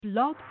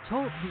Blog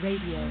Talk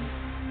Radio.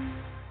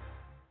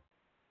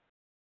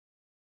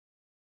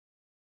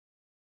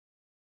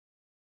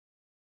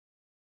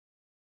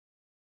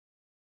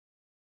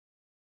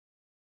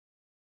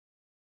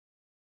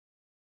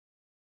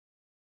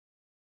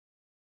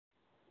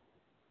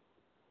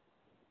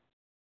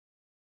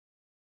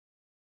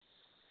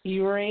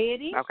 You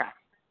ready? Okay.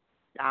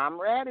 I'm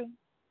ready.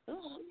 Ooh.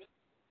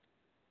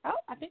 Oh,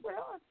 I think we're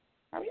on.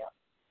 Are we on?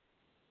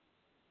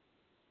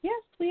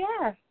 Yes, we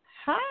are.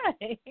 Hi.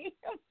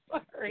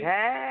 I'm sorry.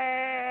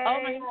 Hey. Oh,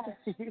 my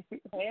gosh.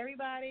 Hey,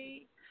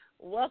 everybody.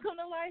 Welcome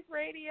to L.I.F.E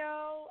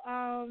Radio.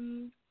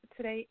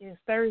 Today is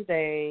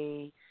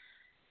Thursday.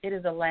 It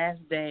is the last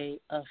day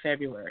of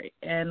February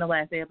and the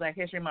last day of Black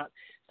History Month.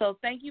 So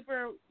thank you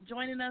for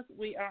joining us.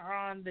 We are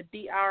on the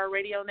DR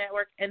Radio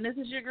Network, and this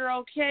is your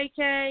girl,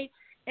 KK.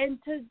 And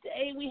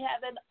today we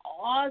have an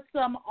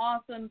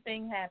awesome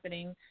thing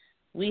happening.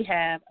 We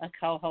have a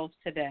co-host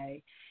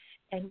today,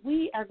 and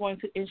we are going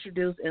to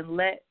introduce and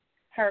let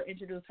her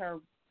introduce her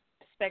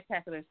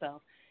spectacular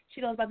self. She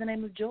goes by the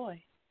name of Joy,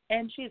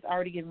 and she's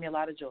already given me a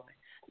lot of joy.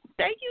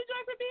 Thank you,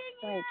 Joy, for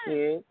being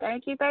here.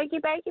 Thank you.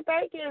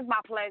 It's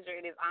my pleasure.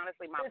 It is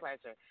honestly my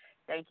pleasure.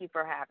 Thank you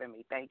for having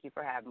me.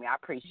 I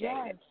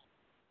appreciate it.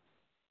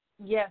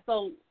 Yeah,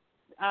 so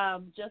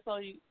just so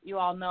you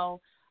all know,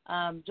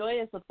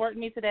 Joy is supporting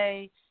me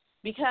today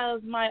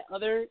because my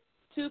other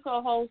two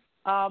co-hosts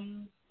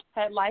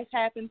had life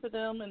happen to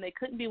them and they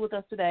couldn't be with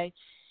us today.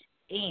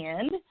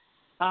 And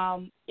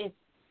it's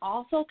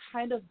also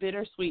kind of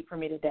bittersweet for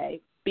me today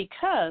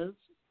because,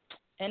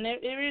 and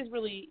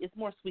it's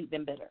more sweet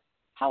than bitter.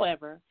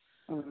 However,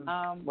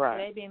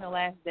 today being the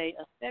last day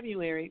of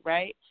February,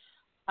 right,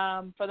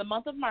 for the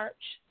month of March,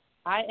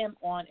 I am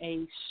on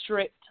a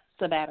strict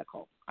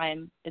sabbatical.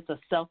 It's a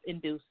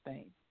self-induced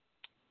thing.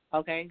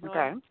 Okay?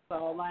 Okay.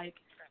 So,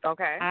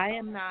 okay. I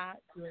am not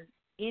doing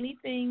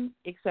anything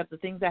except the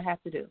things I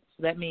have to do.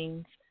 So that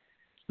means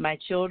my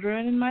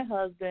children and my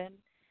husband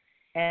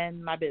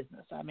and my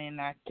business. I mean,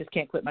 I just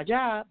can't quit my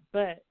job,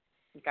 but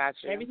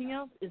Gotcha. Everything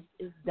else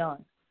is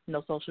done.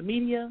 No social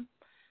media,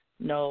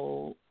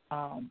 no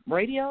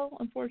radio,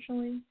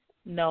 unfortunately,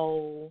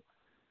 no,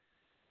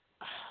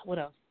 what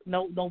else?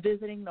 No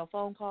visiting, no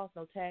phone calls,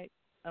 no text,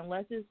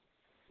 if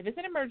it's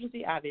an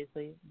emergency,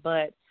 obviously,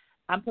 but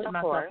I'm putting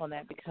myself on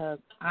that because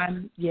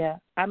I'm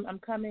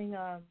coming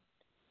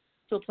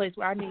to a place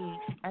where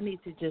I need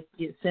to just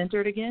get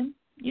centered again.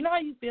 You know how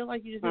you feel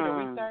like you just need a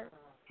restart?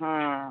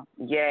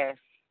 Yes.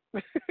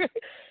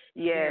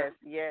 yes.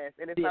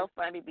 And it's so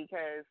funny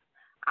because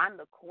I'm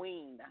the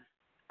queen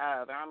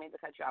of, and I don't mean to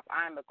cut you off,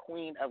 I'm the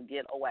queen of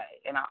get away.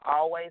 And I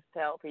always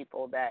tell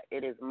people that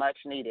it is much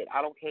needed.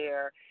 I don't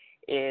care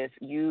if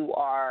you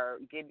are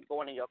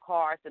going in your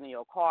car, sitting in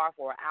your car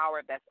for an hour,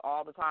 if that's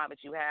all the time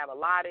that you have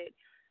allotted,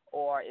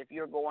 or if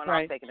you're going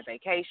off taking a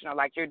vacation or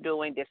like you're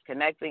doing,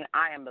 disconnecting,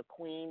 I am the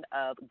queen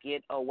of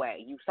get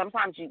away. We have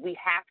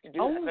to do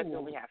that, especially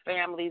when we have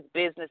families,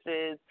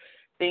 businesses,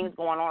 things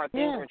going on or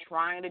things we're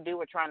trying to do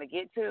or trying to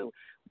get to.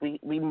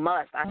 We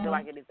must. I feel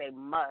like it is a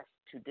must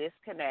to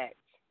disconnect,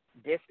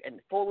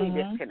 and fully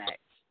disconnect,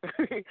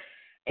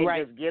 and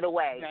just get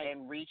away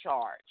and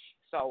recharge.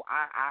 So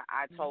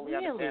I totally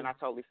understand. I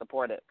totally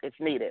support it. It's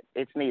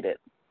needed.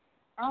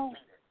 Oh,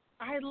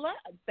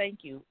 thank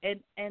you.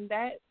 And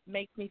that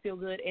makes me feel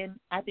good. And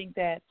I think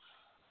that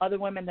other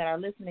women that are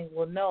listening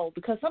will know,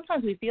 because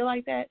sometimes we feel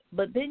like that,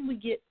 but then we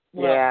get,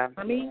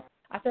 for me,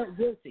 I felt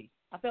guilty.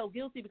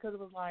 Because it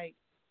was like,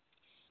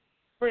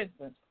 for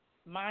instance,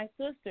 my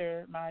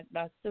sister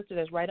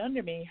that's right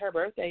under me, her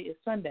birthday is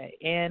Sunday.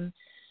 And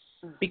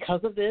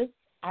because of this,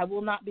 I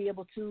will not be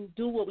able to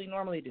do what we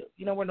normally do.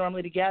 You know, we're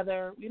normally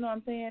together, you know what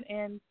I'm saying?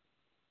 And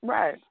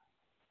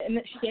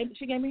and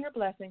she gave me her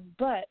blessing,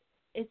 but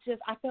it's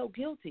just, I felt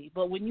guilty.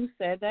 But when you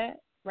said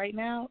that right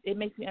now, it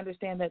makes me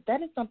understand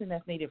that is something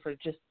that's needed for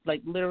just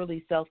like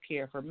literally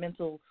self-care, for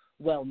mental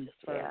wellness,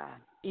 for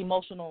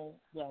emotional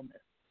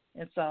wellness.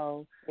 And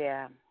so,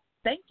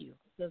 thank you,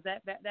 because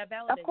that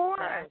validates. Of course.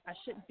 I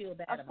shouldn't feel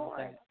bad about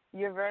that.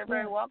 You're very,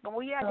 very welcome.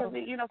 Well,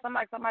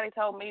 because, somebody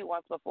told me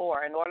once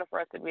before, in order for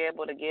us to be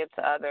able to give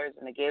to others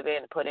and to give in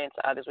and put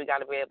into others, we got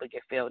to be able to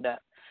get filled up.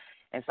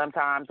 And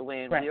sometimes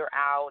when we're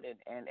out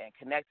and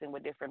connecting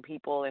with different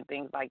people and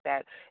things like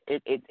that,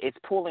 it's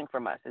pulling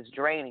from us. It's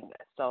draining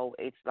us. So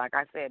it's, like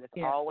I said,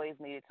 it's always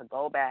needed to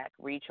go back,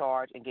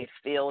 recharge, and get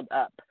filled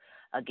up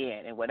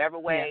again. In whatever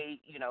way,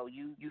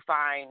 you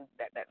find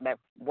that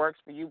works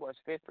for you, works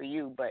fit for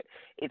you, but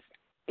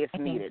it's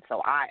needed.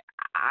 So I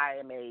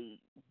am a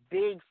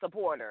big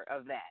supporter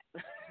of that.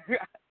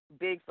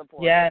 Big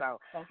supporter. Yes.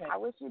 So I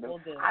wish you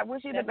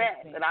the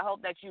best, and I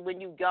hope that when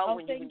you go,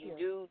 when you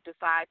do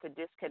decide to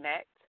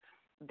disconnect,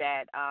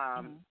 that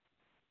I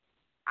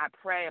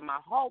pray and my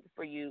hope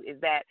for you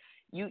is that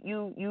you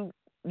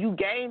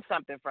gain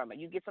something from it.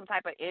 You get some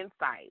type of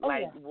insight,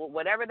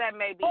 whatever that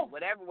may be,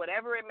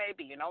 whatever it may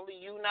be, and only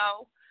you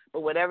know.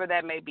 But whatever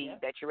that may be,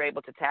 that you're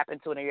able to tap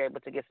into and you're able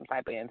to get some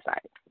type of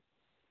insight.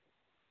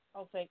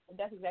 Okay,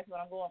 that's exactly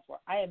what I'm going for.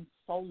 I am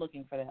so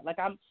looking for that. Like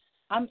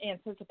I'm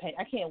anticipating.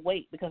 I can't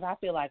wait because I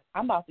feel like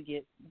I'm about to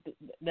get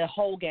the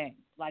whole game,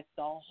 like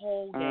the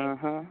whole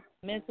game,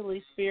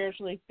 mentally,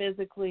 spiritually,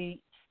 physically,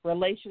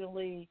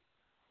 relationally,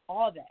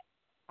 all that.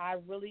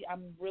 I'm really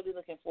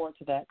looking forward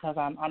to that because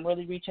I'm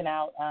really reaching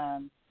out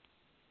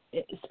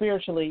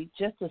spiritually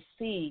just to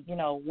see,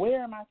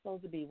 where am I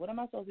supposed to be? What am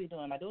I supposed to be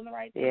doing? Am I doing the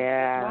right thing?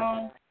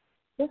 Wrong?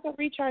 Just a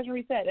recharge and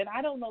reset. And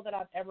I don't know that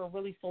I've ever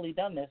really fully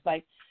done this.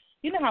 Like,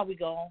 you know how we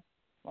go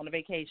on a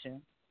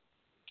vacation,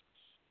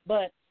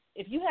 but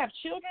if you have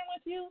children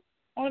with you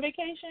on a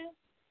vacation,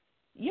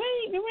 you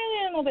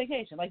really ain't on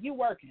vacation. Like, you're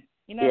working.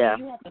 You know,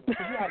 you have to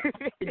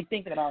be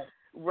thinking about it.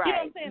 Right. You know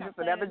what I'm saying? Just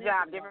another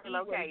job, different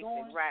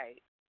location.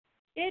 Right.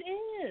 It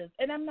is,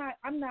 and I'm not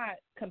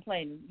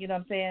complaining. You know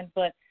what I'm saying?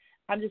 But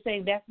I'm just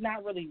saying that's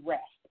not really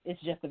rest.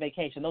 It's just a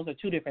vacation. Those are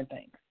two different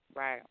things.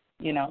 Right.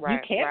 You know, you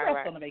can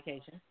rest on a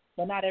vacation,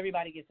 but not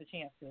everybody gets a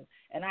chance to,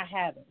 and I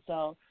haven't.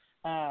 So,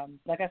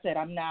 like I said,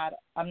 I'm not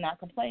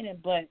complaining,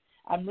 but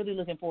I'm really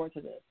looking forward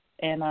to this.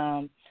 And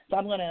so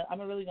I'm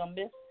really gonna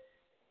miss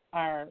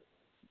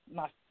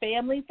my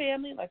family,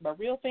 like my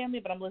real family,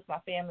 but I'm gonna miss my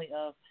family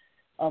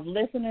of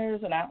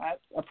listeners, and I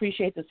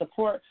appreciate the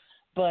support.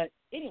 But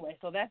anyway,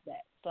 so that's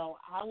that. So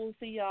I will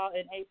see y'all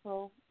in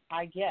April,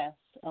 I guess,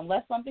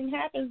 unless something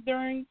happens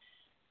during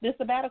this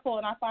sabbatical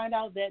and I find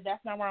out that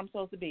that's not where I'm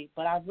supposed to be.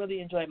 But I've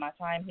really enjoyed my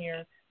time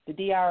here. The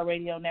DR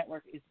Radio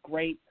Network is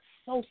great,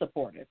 so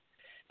supportive.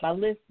 Your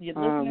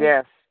listeners,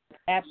 yes,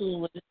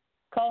 absolutely.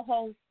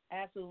 Co-hosts,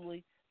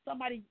 absolutely.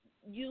 Somebody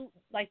you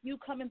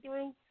coming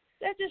through,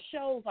 that just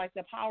shows like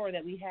the power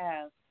that we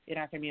have in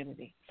our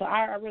community. So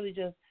I really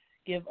just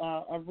give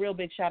a real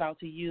big shout out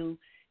to you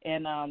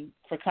and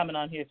for coming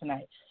on here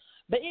tonight.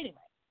 But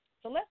anyway,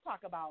 so let's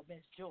talk about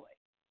Miss Joy,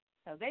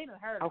 because they done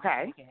heard of her,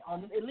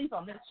 at least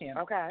on this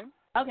channel. Okay.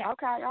 So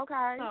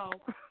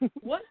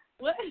what's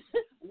your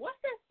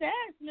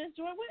status, Miss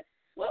Joy?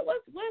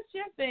 What's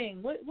your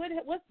thing?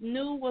 What's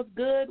new? What's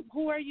good?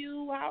 Who are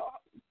you?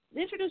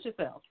 Introduce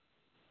yourself.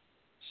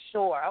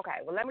 Sure.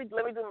 Okay. Well, let me do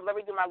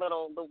my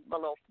little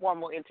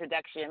formal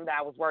introduction that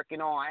I was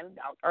working on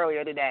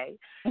earlier today.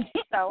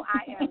 So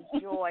I am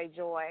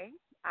Joy.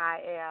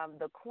 I am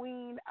the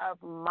queen of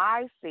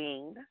my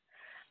scene,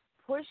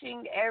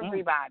 pushing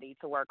everybody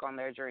to work on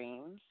their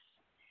dreams.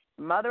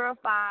 Mother of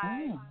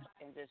 5,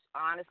 and just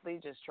honestly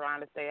just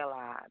trying to stay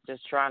alive. So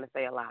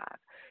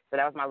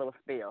that was my little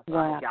spiel. So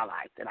I hope y'all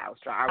liked it. I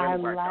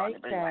really worked on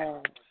it.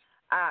 Anyway.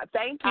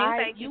 Thank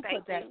you. You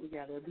put that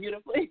together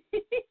beautifully.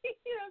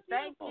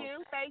 Thank you.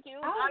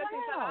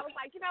 Honestly, so I was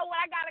like, you know what?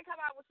 I got to come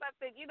out with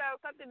something,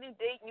 something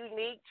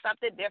unique,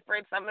 something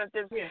different, something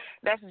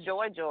that's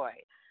Joy.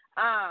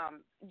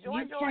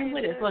 Joy came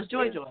with it. So it's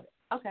Joy.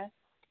 Okay.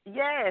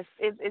 Yes,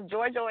 it's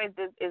Joy is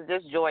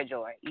just Joy.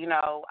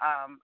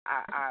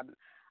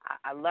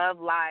 I love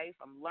life.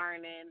 I'm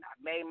learning.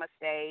 I've made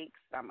mistakes.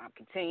 I'm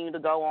continuing to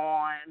go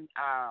on.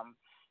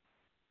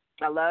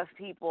 I love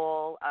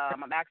people.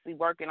 I'm actually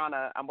working on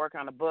a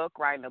book,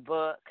 writing a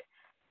book,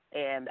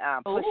 and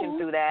pushing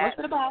through that. What's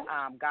it about?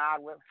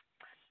 God will.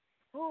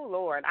 Oh,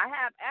 Lord. I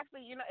have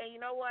actually, and you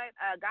know what?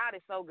 God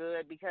is so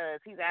good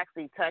because he's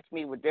actually touched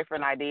me with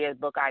different ideas,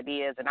 book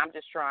ideas, and I'm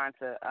just trying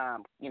to,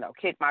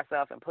 kick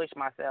myself and push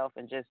myself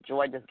and just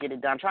get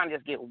it done. I'm trying to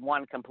just get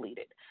one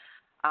completed.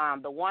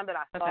 The one that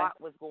I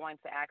thought was going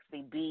to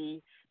actually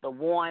be the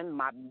one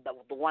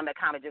that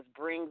kind of just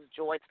brings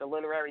joy to the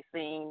literary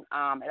scene,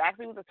 it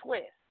actually was a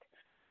twist.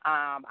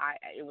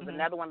 It was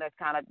another one that's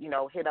kind of,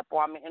 hit up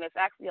on me, and it's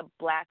actually a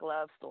Black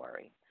love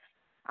story.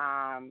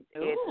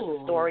 It's a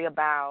story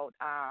about,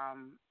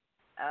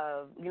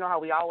 how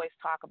we always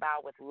talk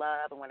about with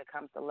love, and when it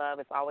comes to love,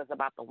 it's always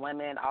about the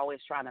women, always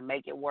trying to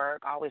make it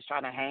work, always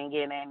trying to hang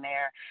in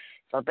there.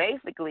 So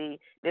basically,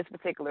 this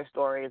particular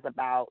story is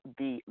about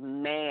the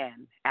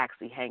man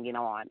actually hanging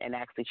on and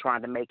actually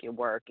trying to make it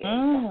work,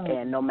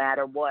 and no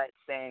matter what,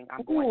 saying,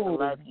 I'm going to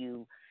love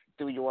you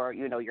through your,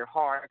 your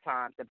hard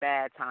times, the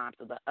bad times,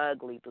 through the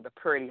ugly, through the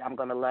pretty, I'm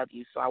going to love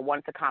you. So I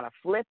wanted to kind of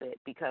flip it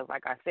because,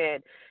 like I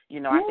said,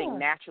 I think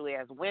naturally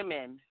as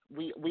women,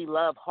 we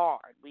love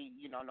hard. We,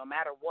 no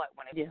matter what,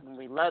 when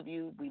we love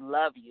you, we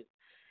love you.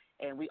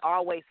 And we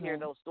always hear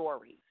those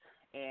stories.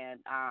 And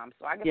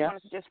so I just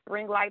wanted to just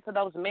bring light to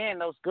those men,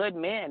 those good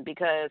men,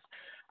 because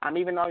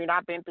even though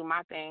I've been through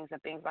my things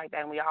and things like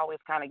that, and we always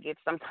kind of get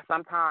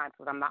sometimes,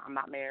 because I'm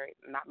not married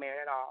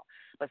at all,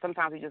 but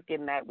sometimes we get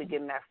in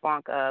that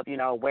funk of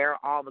where are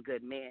all the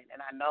good men,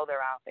 and I know they're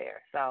out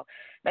there. So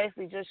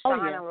basically, just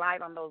shining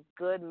light on those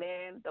good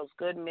men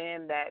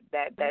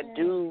that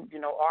do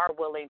are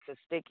willing to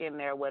stick in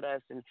there with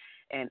us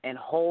and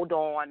hold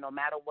on no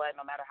matter what,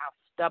 no matter how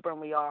stubborn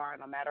we are,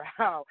 no matter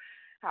how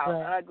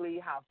ugly,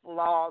 how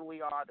flawed we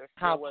are, they're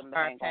still willing to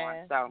hang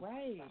on. So.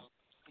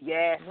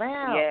 Yes.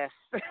 Wow. Yes.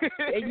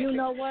 And you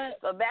know what?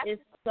 So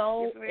it's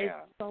so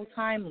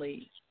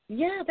timely.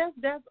 Yeah, that's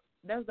dope.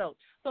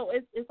 So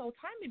it's so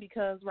timely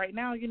because right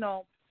now,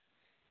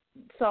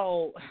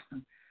 so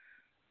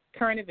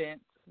current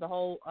events, the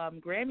whole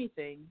Grammy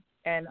thing,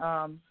 and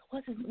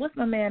what's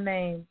my man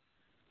name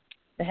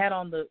that had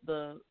on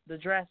the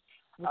dress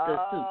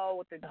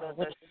with the suit.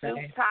 With the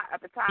suit top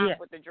at the top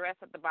with the dress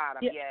at the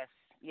bottom. Yeah.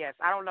 Yes.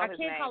 I don't know his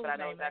name, but I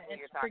know name, exactly what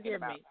you're talking forgive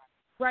about. Me.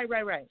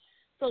 Right.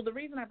 So the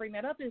reason I bring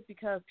that up is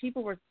because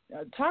people were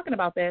talking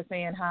about that,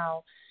 saying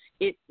how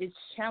it's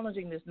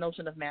challenging this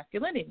notion of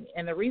masculinity.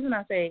 And the reason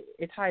I say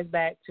it ties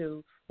back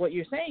to what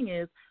you're saying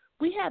is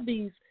we have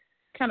these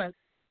kind of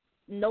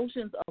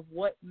notions of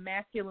what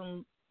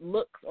masculine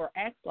looks or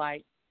acts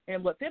like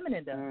and what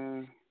feminine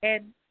does.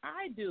 And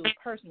I do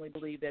personally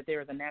believe that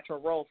there is a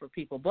natural role for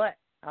people, but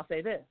I'll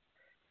say this.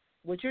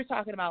 What you're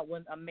talking about,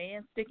 when a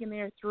man sticking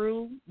there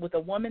through with a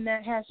woman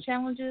that has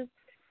challenges,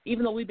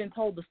 even though we've been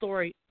told the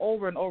story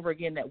over and over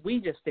again that we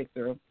just stick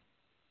through,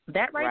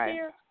 that right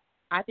there,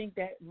 I think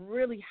that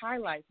really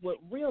highlights what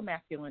real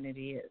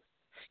masculinity is.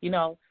 You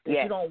know,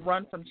 that you don't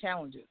run from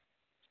challenges,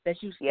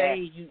 that you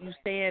stay, you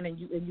stand and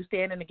you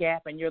stand in the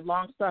gap, and you're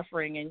long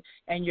suffering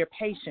and you're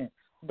patient.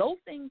 Those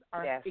things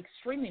are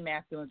extremely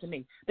masculine to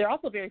me. They're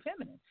also very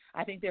feminine.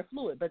 I think they're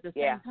fluid, but at the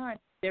same time,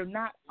 they're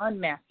not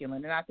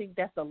unmasculine. And I think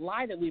that's the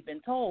lie that we've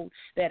been told,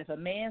 that if a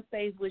man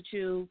stays with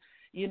you,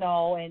 you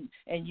know, and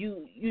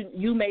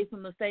you made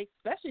some mistakes,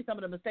 especially some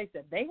of the mistakes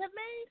that they have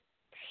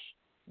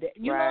made.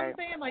 You know what I'm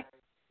saying? Like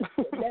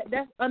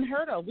that's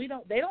unheard of. They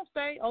don't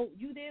say, "Oh,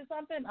 you did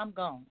something, I'm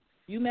gone.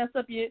 You messed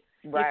up your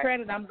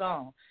credit, I'm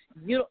gone.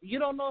 You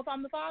don't know if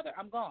I'm the father,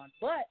 I'm gone."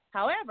 But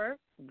however,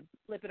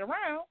 flip it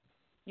around.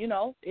 You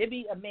know, it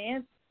be a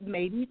man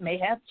may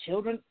have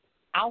children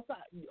outside.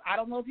 I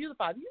don't know if you're the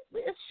father.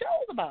 It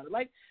shows about it.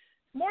 Like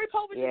Maury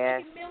Povich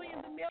is making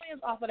millions and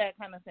millions off of that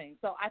kind of thing.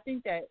 So I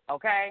think that a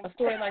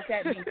story like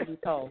that needs to be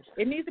told.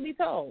 It needs to be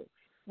told.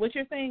 What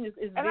you're saying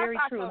is very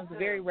true and it's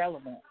very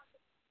relevant.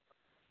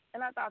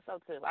 And I thought so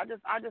too. I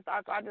just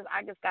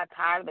got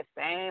tired of the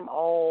same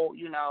old,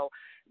 you know,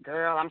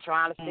 girl, I'm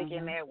trying to stick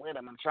in there with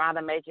him. I'm trying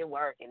to make it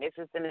work, and this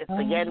and this.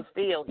 But yet and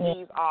still,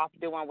 he's off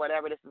doing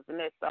whatever this and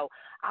this. So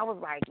I was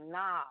like,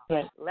 nah,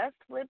 let's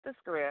flip the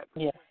script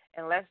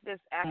and let's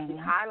just actually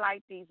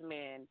highlight these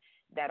men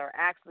that are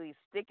actually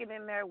sticking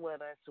in there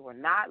with us, who are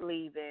not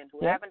leaving,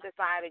 who haven't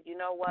decided, you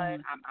know what,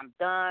 I'm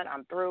done,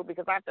 I'm through.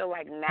 Because I feel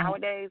like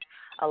nowadays,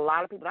 a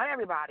lot of people, not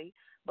everybody,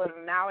 but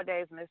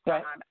nowadays in this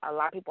time, a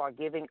lot of people are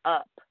giving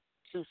up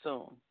too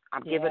soon.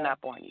 I'm giving up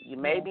on you. You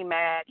may be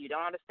mad. You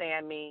don't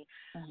understand me.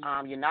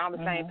 You're not on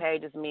the same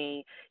page as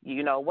me.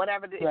 You know,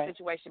 whatever the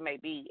situation may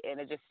be, and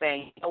it's just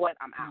saying, you know what,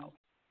 I'm out.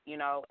 You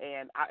know,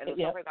 and it was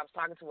so crazy. I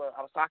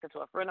was talking to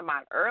a friend of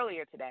mine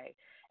earlier today,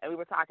 and we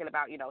were talking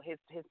about, you know, his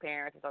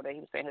parents, and so that he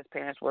was saying his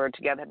parents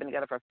had been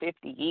together for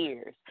 50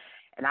 years,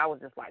 and I was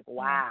just like,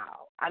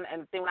 wow. And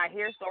then when I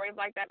hear stories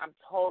like that, I'm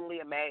totally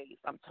amazed.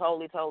 I'm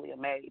totally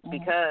amazed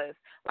because,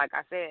 like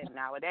I said,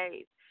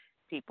 nowadays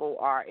people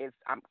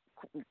I'm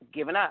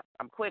giving up.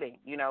 I'm quitting.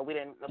 You know,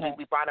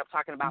 we brought up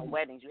talking about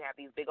weddings. You have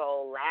these big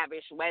old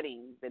lavish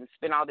weddings and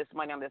spend all this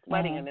money on this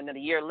wedding, and then a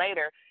year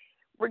later,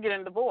 we're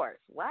getting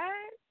divorced. What?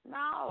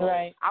 No.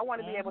 I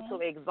want to be able to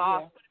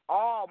exhaust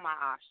all my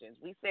options.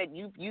 We said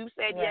you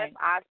said yes,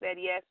 I said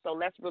yes, so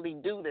let's really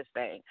do this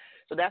thing.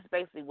 So that's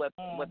basically what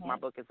my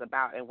book is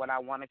about and what I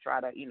want to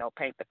try to, you know,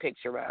 paint the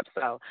picture of.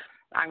 So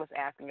I'm just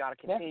asking y'all to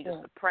continue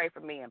just to pray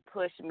for me and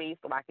push me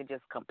so I can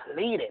just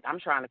complete it. I'm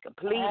trying to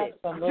complete it.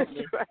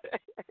 Absolutely.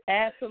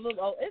 Absolutely.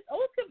 Oh, it's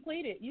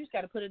completed. You just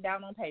got to put it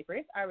down on paper.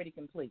 It's already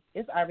complete.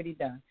 It's already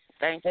done.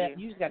 Thank you.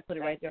 You just got to put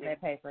it right there on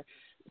that paper.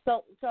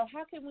 So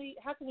how can we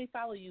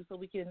follow you so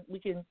we can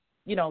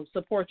you know,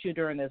 support you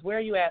during this? Where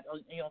are you at?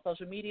 You know,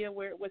 social media?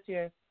 Where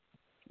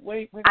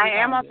I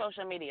am on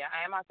social media.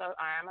 I am on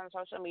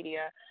social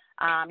media.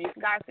 You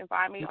guys can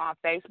find me on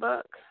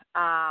Facebook.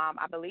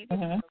 I believe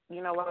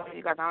you know what,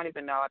 you guys, I don't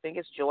even know. I think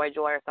it's Joy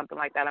or something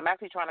like that. I'm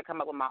actually trying to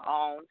come up with my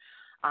own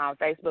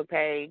Facebook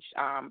page,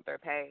 their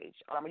page.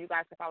 You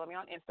guys can follow me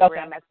on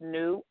Instagram. That's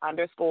new_joy_joy.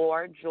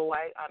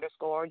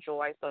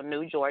 So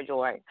new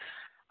joy.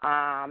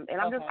 And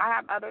I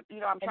have other, you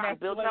know, I'm trying to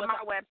build up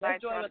my website.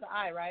 That's Joy with the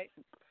I, right?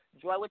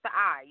 Joy with the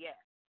I, yes.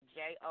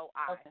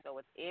 JOI. So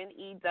it's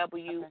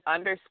NEW_JOI_JOI,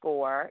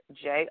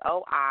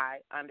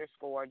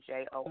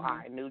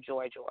 New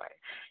Joy.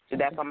 So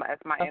that's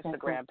my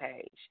Instagram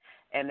page.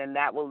 And then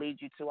that will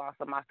lead you to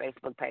also my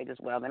Facebook page as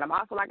well. And I'm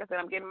also, like I said,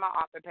 I'm getting my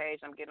author page.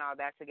 I'm getting all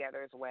that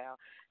together as well.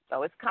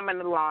 So it's coming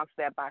along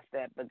step by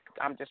step, but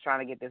I'm just trying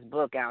to get this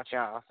book out,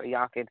 y'all, so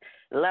y'all can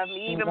love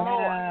me even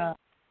more.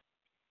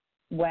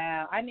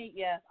 Wow. I need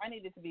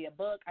it to be a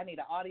book. I need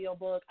an audio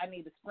book. I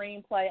need a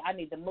screenplay. I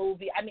need the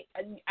movie. I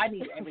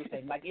need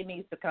everything. Like, it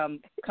needs to come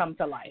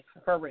to life,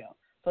 for real.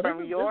 So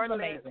From your lips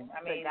amazing.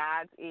 I mean, to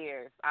God's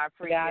ears. I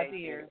appreciate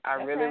you. I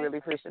really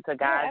appreciate it. To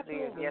God's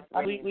ears. Yes,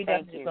 please. We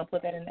definitely going to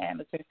put that in the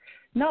atmosphere.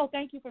 No,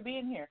 thank you for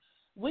being here.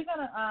 We're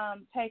going to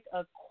take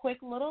a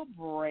quick little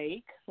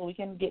break so we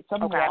can get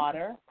some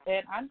water.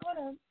 And I'm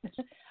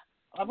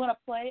going to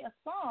play a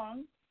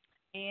song,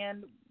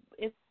 and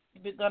it's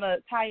going to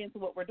tie into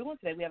what we're doing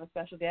today. We have a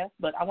special guest,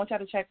 but I want y'all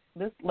to check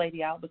this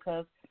lady out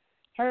because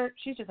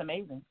she's just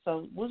amazing.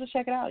 So we'll just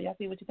check it out. Y'all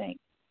see what you think.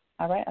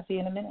 All right? I'll see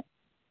you in a minute.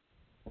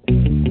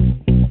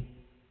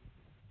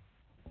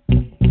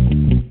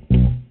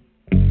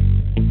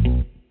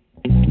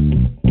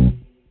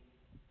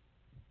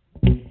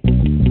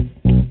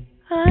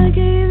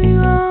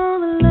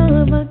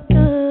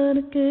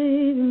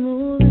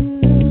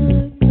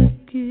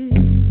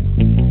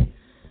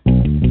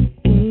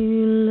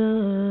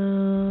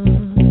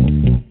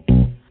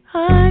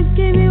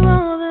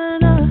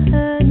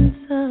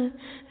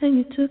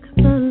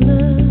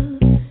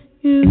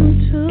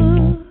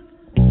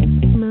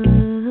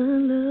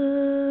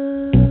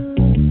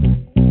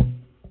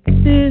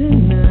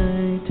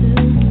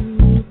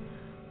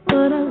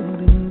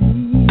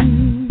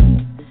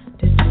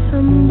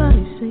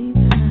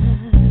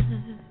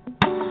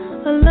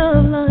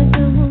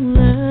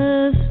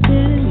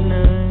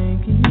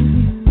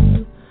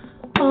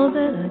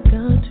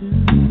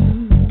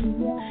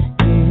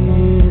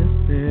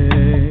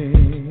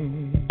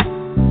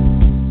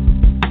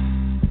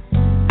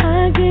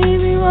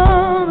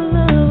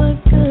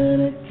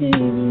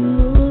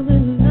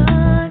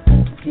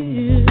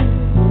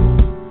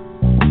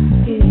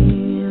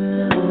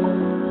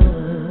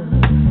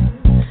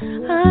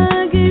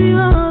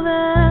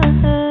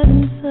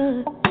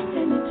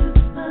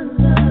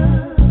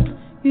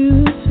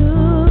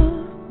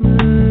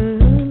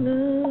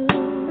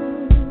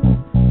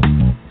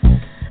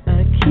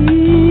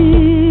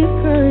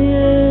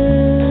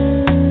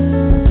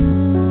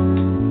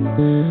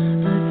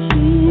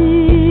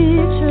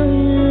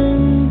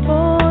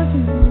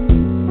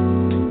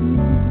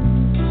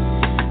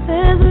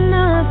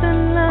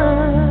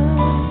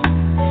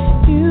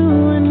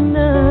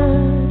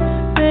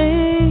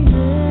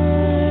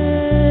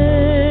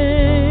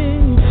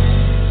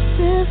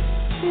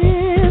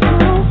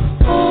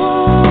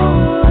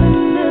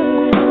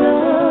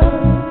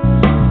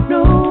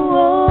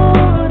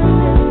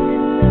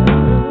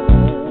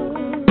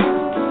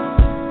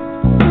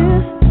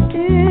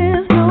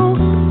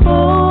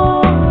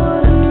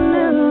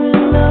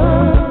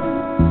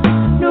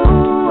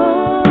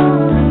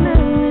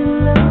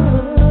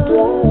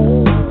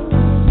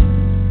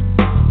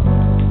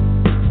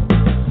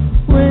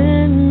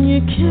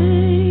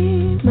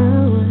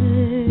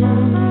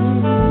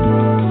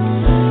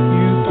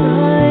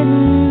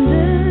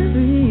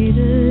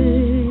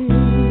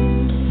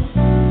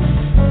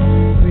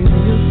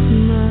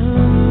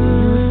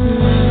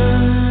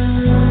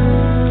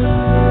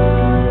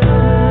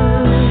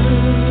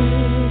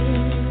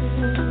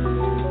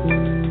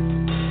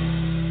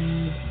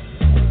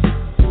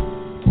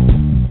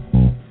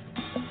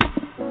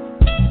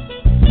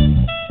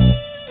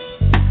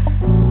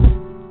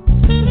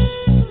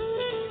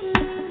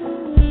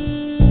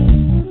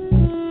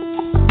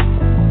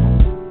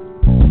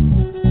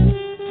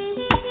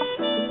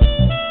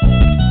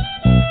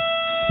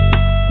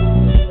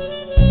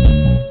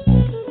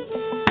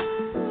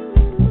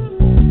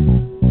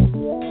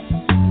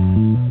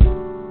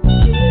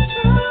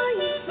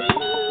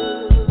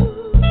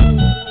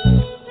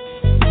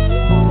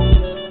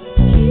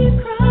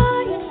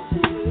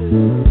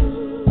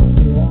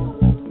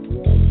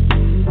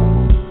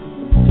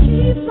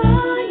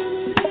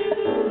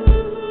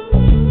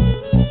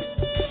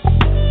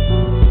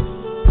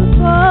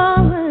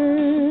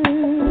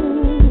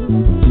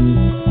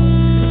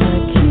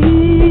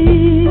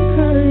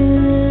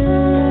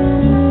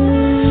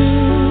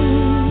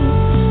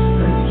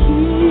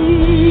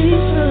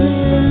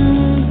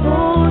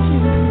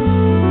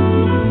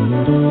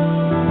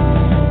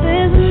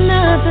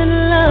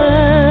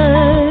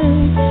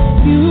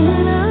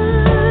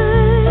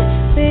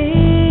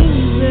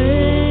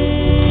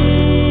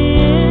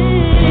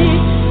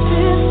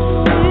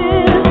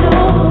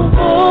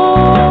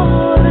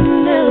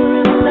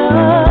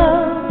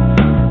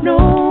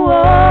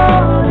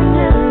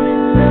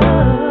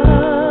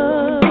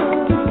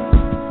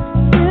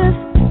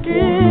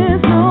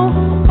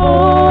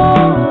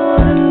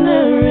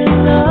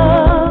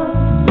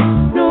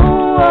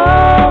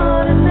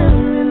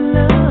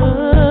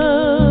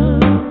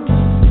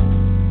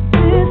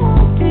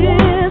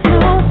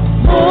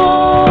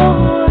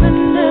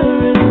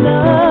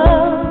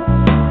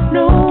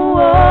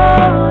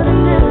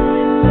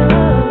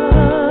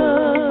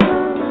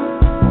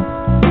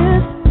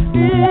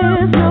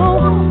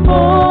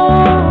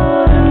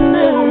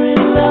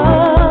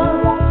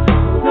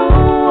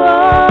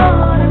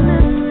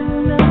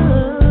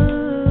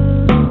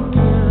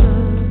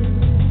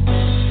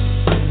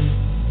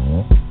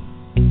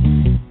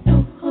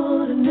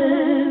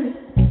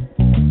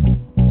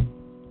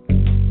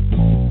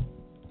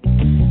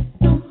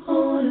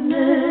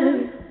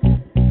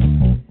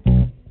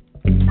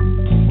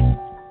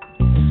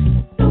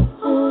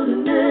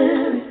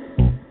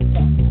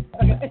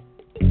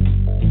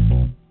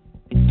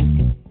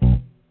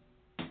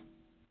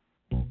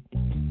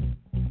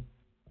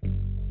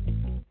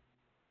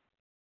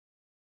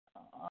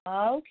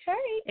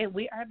 Okay, and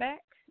we are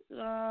back to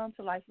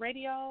L.I.F.E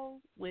Radio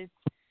with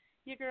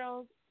your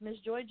girls, Miss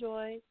Joy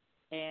Joy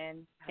and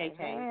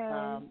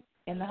KK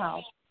in the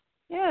house.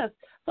 Yes,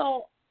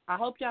 so I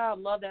hope y'all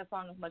love that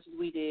song as much as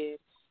we did.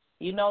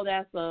 You know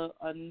that's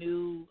a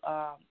new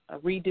a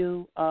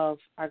redo of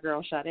our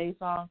girl Sade's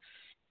song.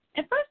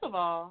 And first of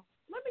all,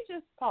 let me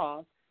just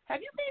pause.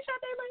 Have you seen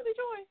Sade lately,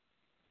 Joy?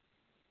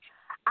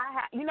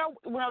 I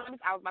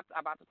was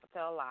about to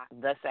tell a lie.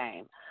 The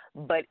same,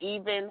 but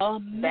even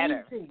Amazing.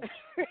 better.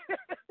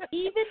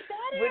 Even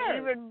better.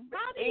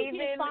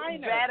 Even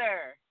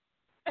better.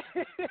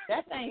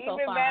 That thing's so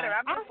even fine. better.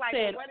 I'm I just like,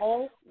 said,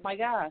 oh my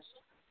gosh.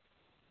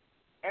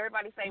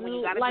 Everybody say when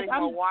you got to drink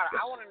more water.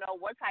 I want to know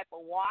what type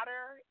of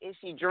water is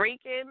she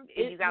drinking?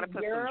 If you got to put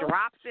some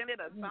drops in it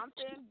or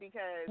something,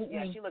 because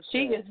she looks.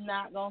 She good. is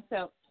not gonna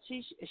tell.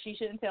 She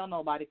shouldn't tell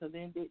nobody, because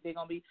then it's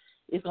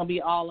gonna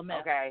be all a mess.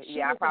 Okay,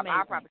 I'll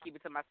probably keep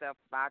it to myself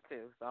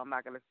too. So I'm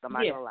not gonna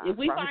lie. If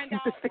we find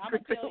out, I'm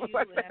gonna tell you,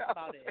 and that's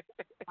about it.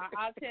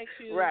 I'll text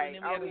you, and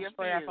then we have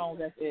our phone.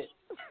 That's it.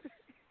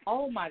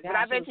 Oh my God! But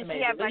I bet you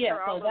she has like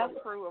her own little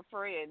crew of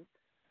friends.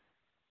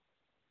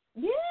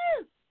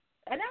 Yes.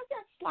 And I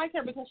just like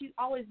her because she's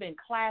always been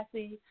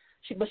classy,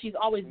 but she's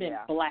always been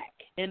black.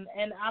 And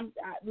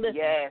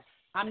listen,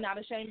 I'm not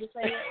ashamed to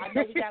say it. I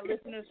know we got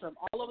listeners from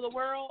all over the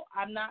world.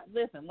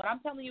 Listen, what I'm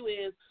telling you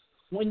is,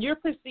 when you're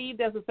perceived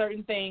as a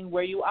certain thing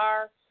where you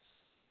are,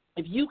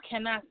 if you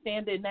cannot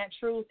stand in that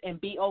truth and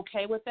be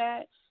okay with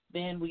that,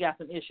 then we got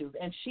some issues.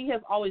 And she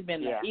has always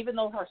been that. Even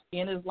though her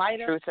skin is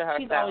lighter,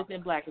 she's always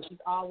been black, and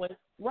she's always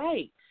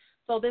right.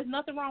 So there's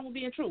nothing wrong with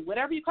being true.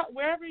 Whatever you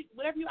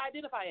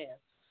identify as.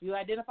 You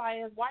identify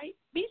as white,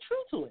 be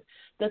true to it.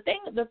 The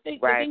thing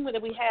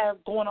that we have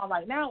going on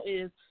right now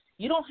is,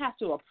 you don't have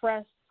to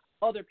oppress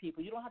other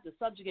people. You don't have to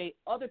subjugate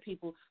other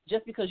people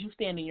just because you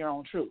stand in your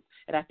own truth.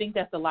 And I think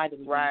that's the lie that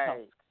we've been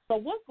told. So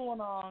what's going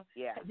on?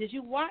 Yeah. Did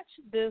you watch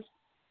this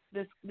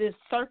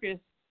circus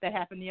that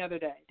happened the other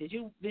day? Did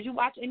you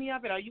watch any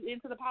of it? Are you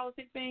into the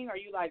politics thing? Or are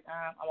you like,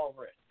 I'm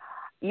over it?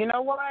 You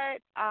know what?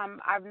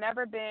 I've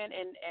never been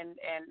and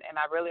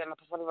I really, I'm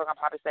going to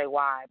probably say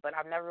why, but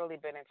I've never really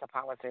been into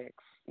politics,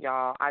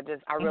 y'all. I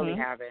really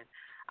haven't.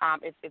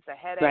 It's a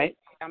headache. Right.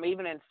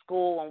 Even in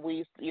school, when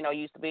we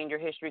used to be in your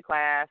history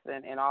class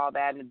and all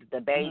that, and the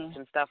debates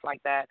and stuff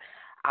like that,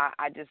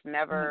 I just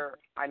never,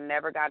 I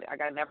never got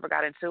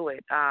into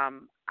it.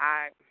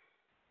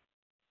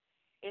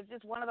 It's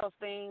just one of those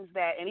things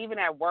that, and even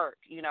at work,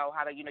 you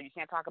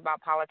can't talk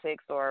about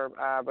politics or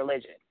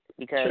religion,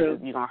 because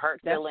you're gonna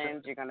hurt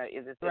feelings.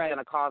 It's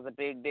gonna cause a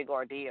big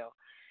ordeal.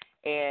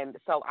 And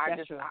so I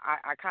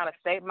kind of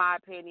state my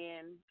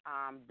opinion,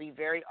 be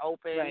very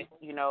open. Right.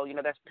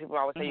 That's people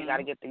always say you got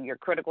to get your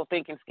critical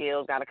thinking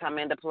skills, got to come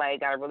into play,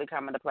 got to really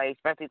come into play,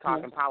 especially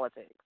talking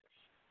politics.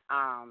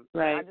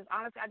 Right.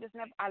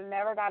 I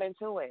never got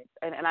into it.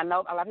 And I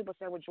know a lot of people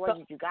say, well,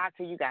 Georgia, you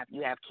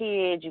have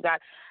kids,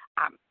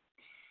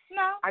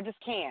 no, I just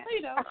can't. No,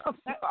 you don't.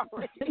 I'm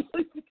sorry. You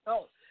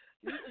don't.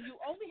 You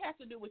only have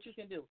to do what you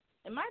can do.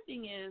 And my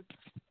thing is,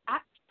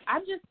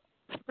 I'm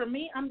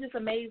just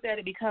amazed at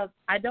it, because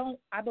I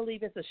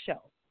believe it's a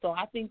show. So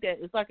I think that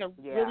it's like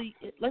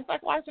it's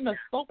like watching a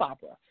soap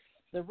opera.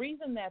 The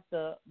reason that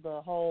the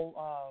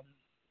whole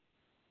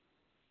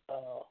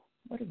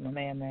what is my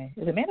man's name?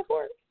 Is it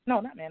Manafort? No,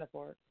 not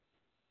Manafort.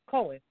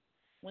 Cohen.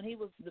 When he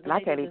was,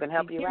 I can't even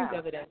help you out.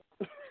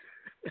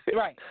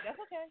 Right.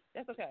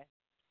 That's okay.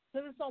 So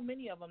there's so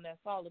many of them that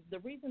follow. The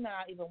reason that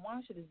I even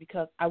watched it is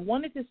because I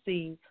wanted to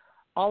see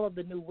all of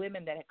the new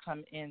women that had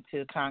come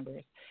into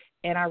Congress.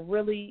 And I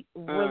really,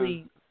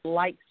 really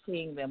liked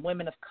seeing them,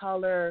 women of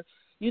color,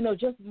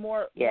 just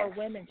more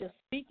women just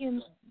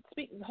speaking,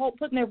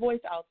 putting their voice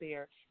out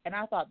there. And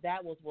I thought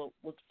that was what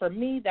was, for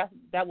me, that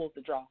was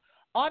the draw.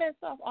 All that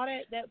stuff, all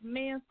that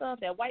man stuff,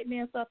 that white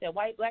man stuff, that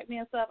white black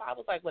man stuff, I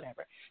was like,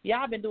 whatever.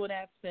 Y'all been doing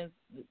that since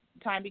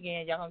time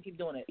began. Y'all gonna keep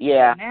doing it.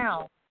 Yeah. But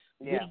now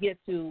we get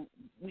to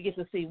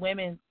see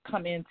women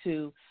come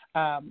into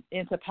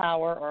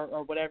power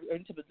or whatever, or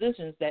into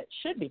positions that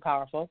should be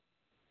powerful.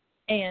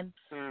 And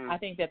I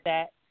think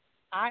that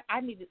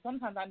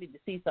sometimes I need to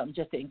see something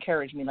just to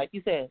encourage me. Like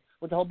you said,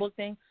 with the whole book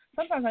thing,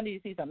 sometimes I need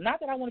to see something.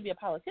 Not that I want to be a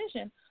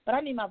politician, but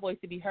I need my voice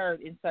to be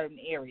heard in certain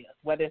areas,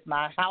 whether it's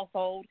my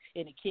household,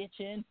 in the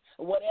kitchen,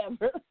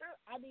 whatever.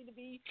 I need to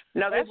be.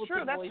 No, that's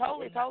true. That's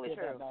totally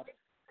true.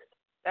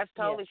 That's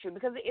totally true,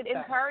 because it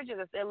encourages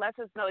us. It lets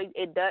us know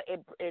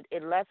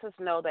it lets us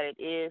know that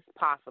it is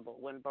possible.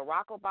 When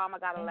Barack Obama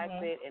got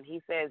elected and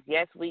he says,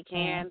 yes, we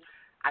can,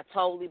 I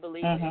totally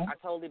believe it. I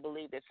totally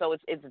believe it. So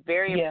it's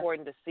very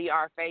important to see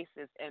our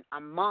faces and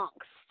amongst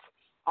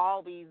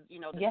all these,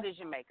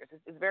 decision makers.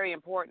 It's very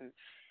important.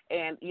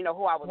 And,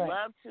 who I would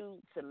love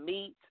to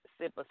meet,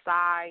 sit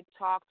beside,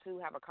 talk to,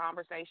 have a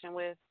conversation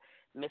with,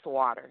 Miss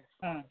Waters.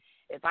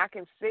 If I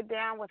can sit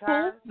down with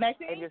her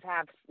and just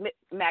have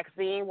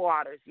Maxine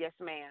Waters, yes,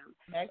 ma'am.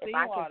 If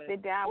I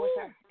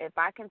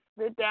can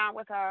sit down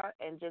with her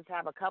and just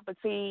have a cup of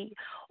tea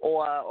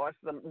or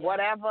some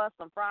whatever,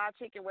 some fried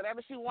chicken,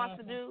 whatever she wants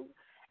to do,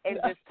 and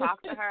just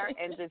talk to her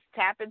and just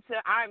tap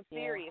into. I'm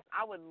serious.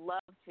 I would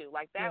love to.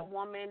 Like, that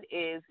woman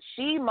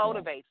she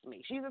motivates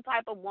me. She's the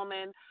type of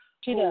woman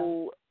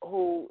who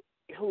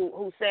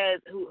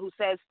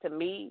says to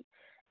me.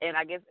 And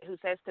I guess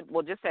just says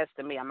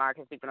to me, I'm not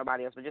going to speak for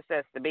nobody else, but just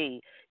says to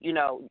me,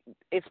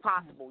 it's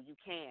possible. You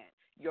can.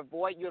 Your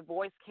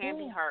voice can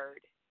be heard.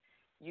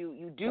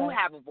 You do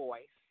have a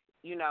voice,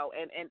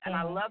 and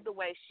I love the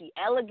way she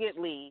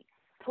elegantly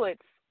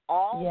puts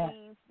all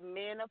these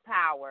men of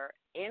power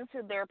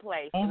into their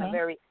place in a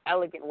very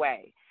elegant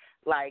way.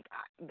 Like,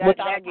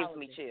 that gives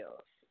me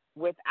chills.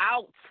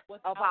 Without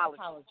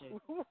apology.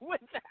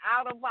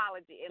 Without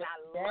apology. And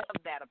I love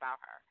that about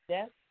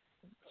her.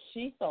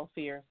 she's so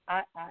fierce.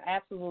 I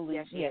absolutely,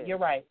 yes, you're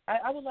right.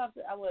 I would love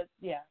to. I would,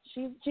 yeah.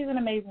 She's an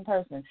amazing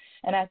person,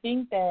 and I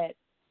think that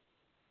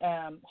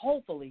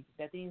hopefully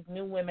that these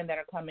new women that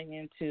are coming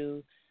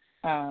into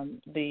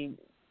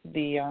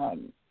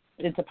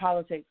into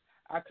politics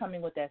are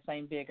coming with that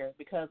same vigor,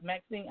 because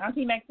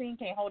Auntie Maxine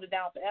can't hold it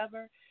down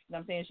forever. You know what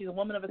I'm saying? She's a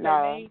woman of a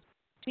certain age.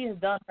 She has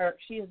done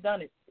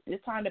it.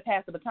 It's time to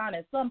pass the baton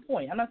at some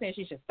point. I'm not saying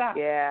she should stop.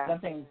 Yeah. But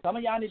I'm saying some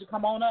of y'all need to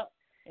come on up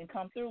and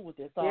come through with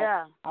this. So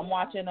I'm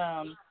watching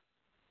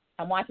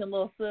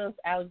little sis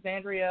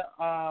Alexandria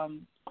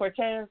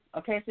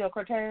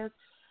Ocasio-Cortez.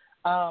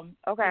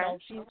 Okay.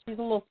 You know, she's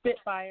a little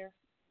spitfire.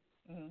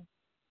 Mm-hmm.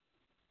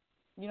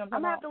 You know what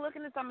I'm gonna have to look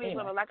into some of these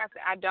women. Like I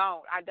said, I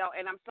don't.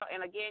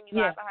 And again, you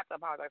guys, I have to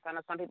apologize. I know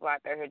some people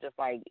out there who are just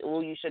like,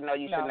 oh, you should know,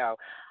 should know.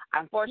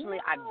 Unfortunately,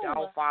 I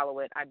don't follow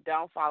it. I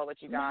don't follow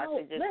it, you guys. No,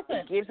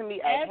 it gives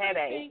me a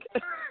headache.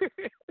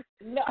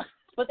 No,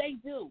 but they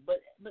do.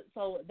 But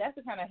so that's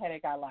the kind of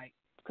headache I like,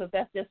 because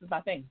this is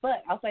my thing.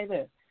 But I'll say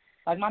this,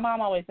 like my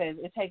mom always says,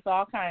 it takes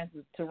all kinds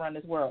to run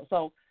this world.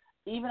 So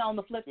even on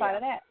the flip side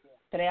of that,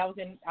 today I was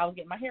getting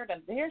my hair done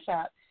at the hair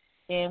shop,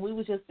 and we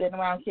was just sitting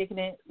around kicking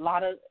it. A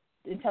lot of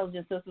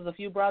intelligent sisters, a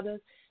few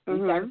brothers. We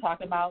started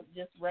talking about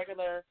just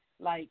regular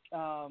like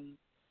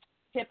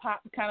hip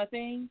hop kind of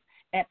things,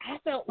 and I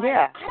felt like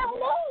I don't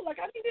know, like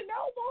I need to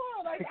know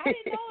more. Like I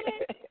didn't know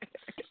that.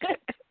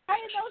 I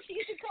didn't know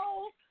Keisha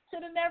Cole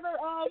should have never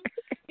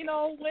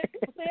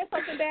said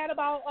something bad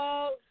about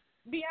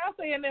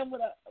Beyonce and them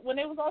when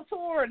they was on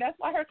tour, and that's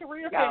why her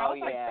career failed. Oh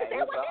yeah, it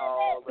was a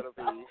whole little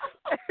beast.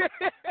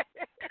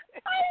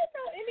 I didn't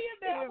know any of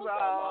that.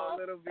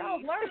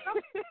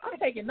 I'm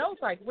taking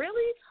notes. Like,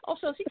 really? Oh,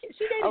 so she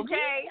dated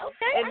okay.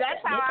 And that's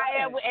how I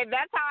am. And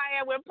that's how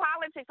I am with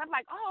politics. I'm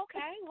like, oh,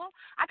 okay. Well,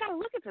 I got to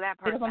look into that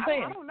person.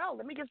 I don't know.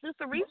 Let me just do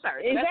some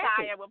research. Exactly. That's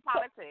how I am with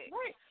politics.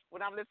 Right.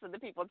 When I'm listening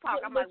to people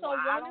talk, I'm like, well,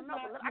 I don't know.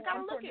 I got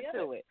to look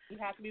into it. You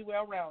have to be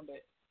well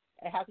rounded.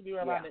 It has to be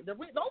well rounded. The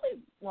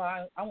only,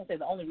 I won't say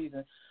the only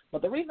reason,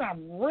 but the reason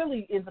I'm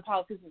really into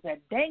politics is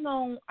that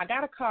I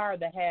got a car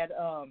that had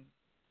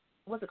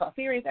what's it called,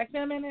 Sirius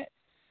XM in it,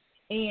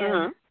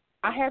 and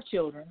I have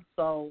children,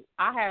 so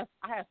I have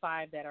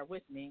 5 that are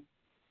with me,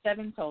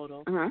 7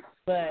 total,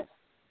 but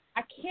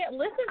I can't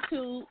listen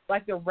to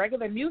like the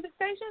regular music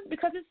stations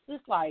because it's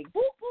just like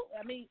boop boop.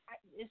 I mean,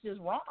 it's just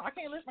wrong. I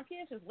can't let my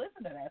kids just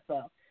listen to that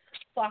stuff.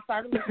 So I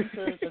started listening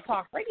to the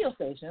talk radio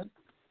stations,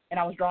 and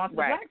I was drawn to the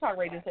black talk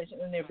radio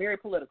station, and they're very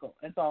political,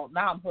 and so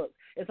now I'm hooked.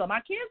 And so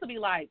my kids will be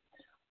like,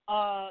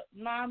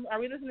 Mom, are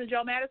we listening to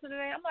Joe Madison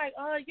today? I'm like,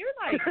 you're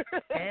like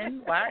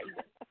 10, why?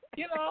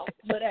 You know,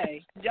 but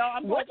hey, Joe,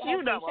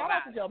 shout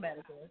out to Joe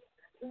Madison.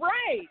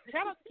 Right.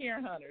 Shout out to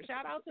Karen Hunter.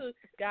 Shout out to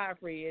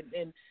Godfrey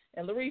and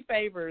Larry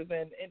Favors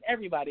and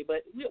everybody.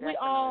 But we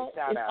all,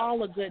 it's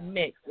all a good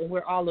mix, and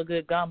we're all a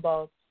good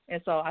gumbo. And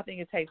so I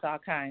think it takes all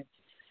kinds.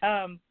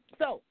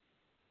 So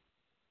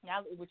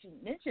now what you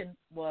mentioned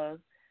was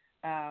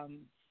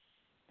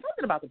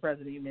something about the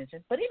president you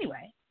mentioned. But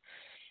anyway,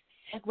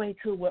 segue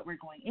to what we're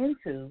going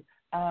into.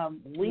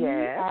 We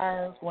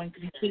are going to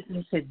be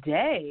speaking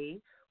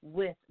today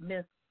with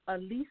Miss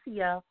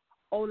Alicia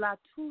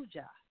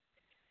Olatuja,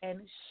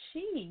 and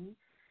she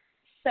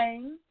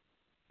sang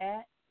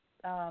at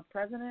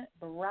President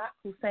Barack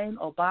Hussein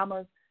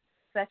Obama's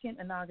second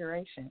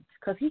inauguration,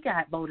 because he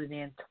got voted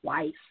in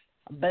twice.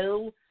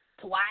 Boo,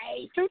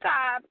 twice. 2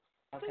 times.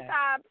 Okay. 2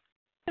 times.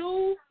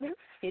 2.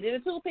 He did a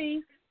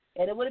 2-piece,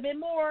 and it would have been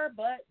more,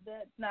 but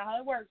that's not how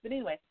it works. But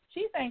anyway,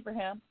 she sang for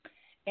him,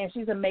 and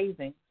she's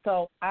amazing.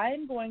 So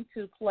I'm going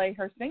to play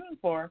her singing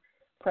for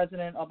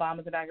President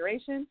Obama's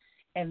inauguration,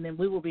 and then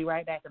we will be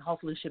right back, and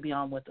hopefully she'll be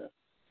on with us.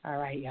 All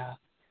right, y'all.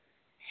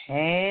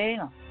 Hang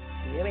on.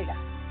 Here we go.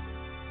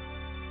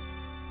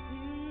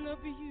 In the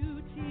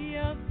beauty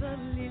of the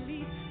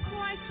lily,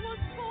 Christ was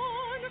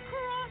born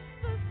across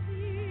the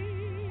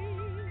sea,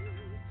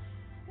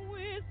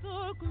 with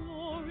the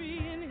glory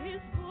in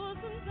his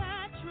bosom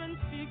that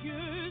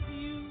transfigures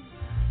you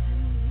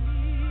and me.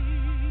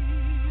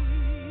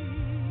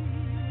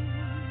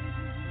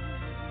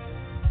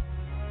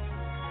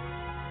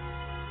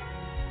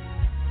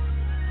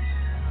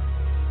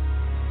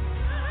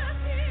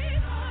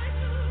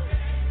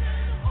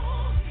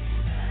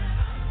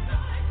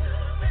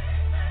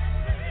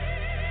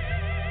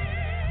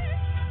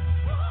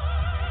 Oh,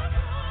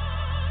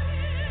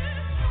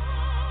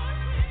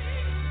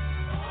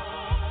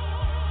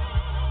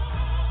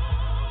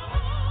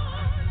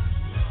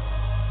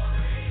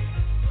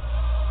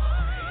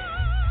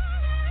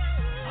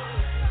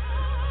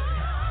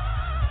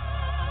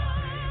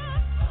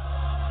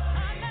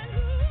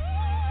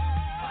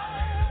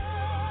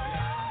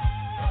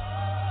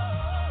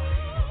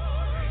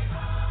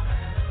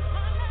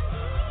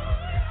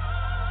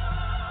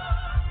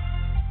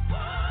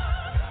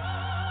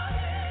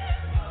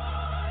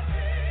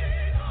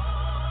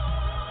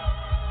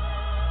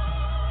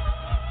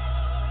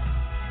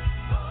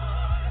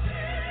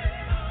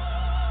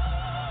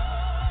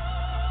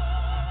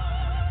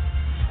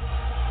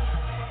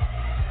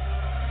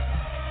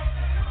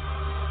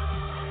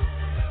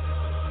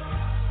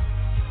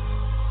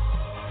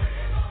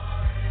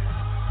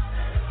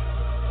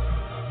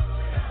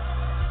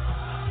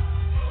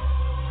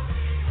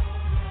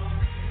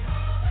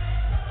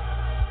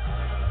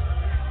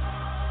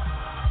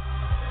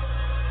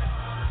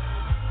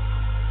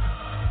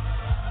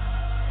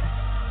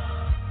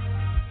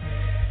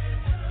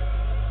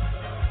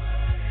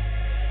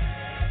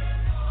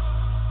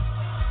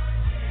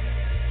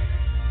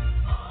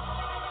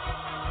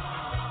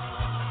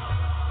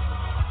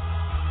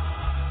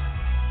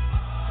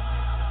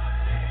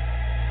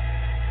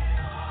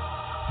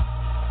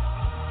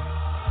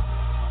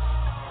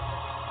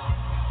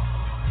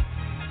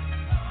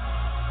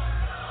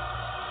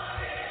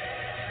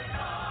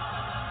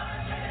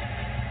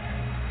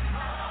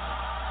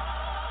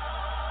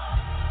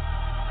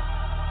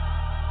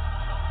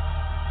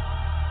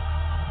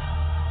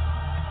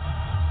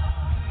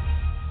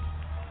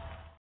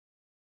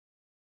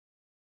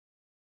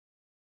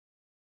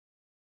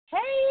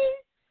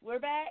 We're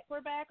back.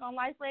 We're back on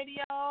L.I.F.E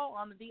Radio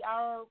on the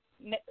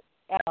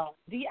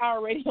DR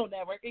Radio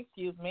Network.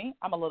 Excuse me.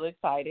 I'm a little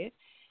excited.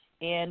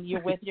 And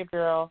you're with your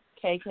girl,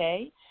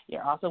 KK.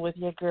 You're also with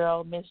your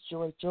girl, Miss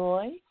Joy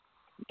Joy.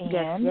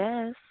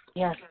 And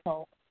yes.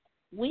 So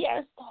we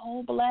are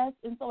so blessed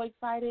and so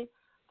excited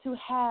to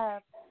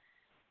have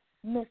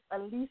Miss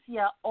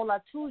Alicia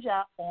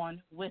Olatuja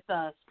on with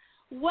us.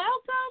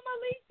 Welcome,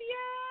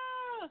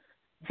 Alicia.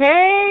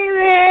 Hey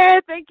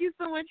there. Thank you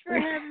so much for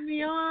having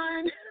me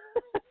on.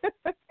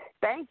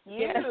 Thank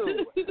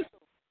you.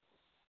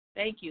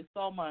 Thank you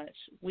so much.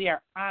 We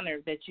are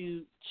honored that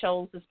you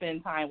chose to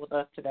spend time with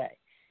us today.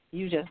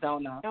 You just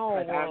don't know.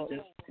 Oh, well,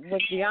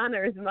 the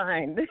honor is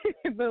mine.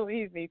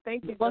 Believe me.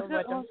 Thank you so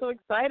much. I'm so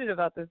excited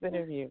about this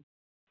interview.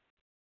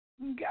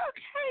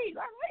 Okay.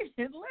 All right.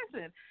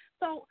 Listen.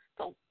 So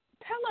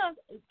tell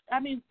us, I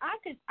mean, I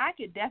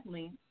could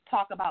definitely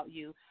talk about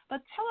you,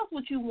 but tell us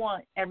what you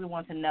want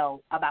everyone to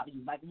know about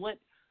you. Like, what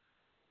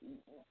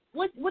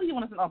do you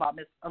want us to know about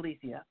Miss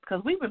Alicia?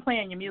 Because we've been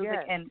playing your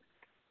music and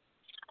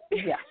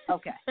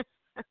okay,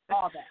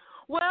 all that.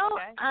 Well,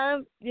 okay.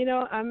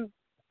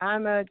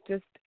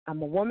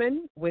 I'm a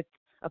woman with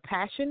a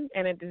passion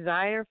and a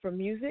desire for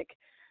music,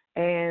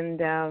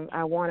 and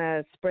I want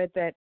to spread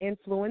that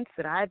influence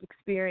that I've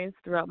experienced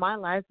throughout my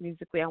life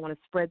musically. I want to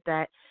spread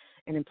that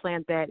and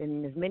implant that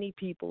in as many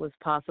people as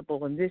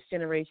possible in this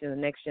generation and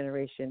the next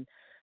generation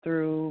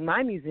through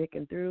my music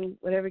and through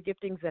whatever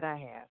giftings that I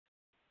have.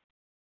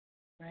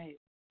 Right.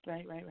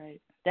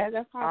 That's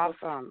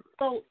awesome.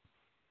 So,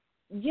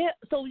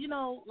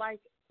 like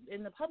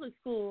in the public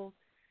schools,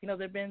 there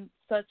have been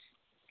such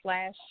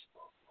slash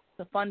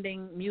to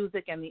funding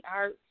music and the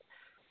arts.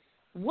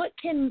 What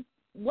can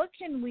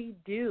we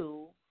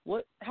do?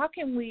 How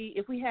can we,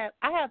 if we have,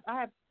 I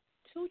have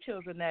two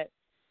children that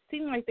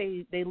seem like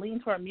they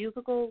lean toward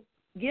musical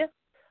gifts,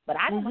 but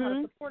I don't know how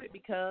to support it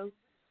because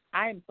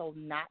I am so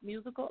not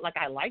musical. Like,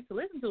 I like to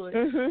listen to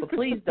it, but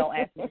please don't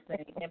ask me to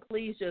sing. And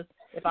please just,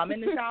 if I'm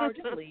in the shower,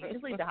 just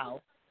leave the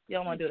house. You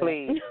don't want to do that.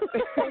 Please.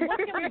 So what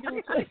can we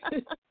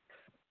do?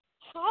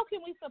 How can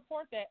we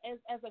support that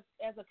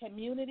as a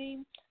community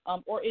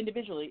or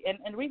individually? And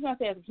the reason I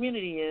say as a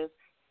community is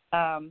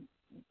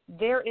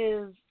there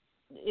is,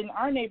 in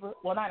our neighborhood,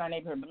 well, not in our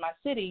neighborhood, but my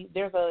city,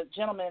 there's a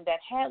gentleman that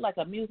had like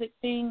a music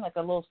thing, like a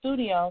little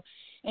studio,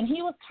 and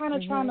he was kind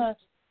of trying to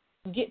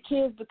get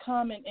kids to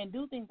come and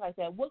do things like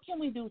that. What can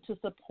we do to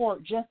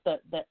support just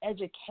the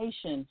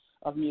education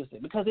of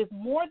music? Because it's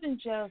more than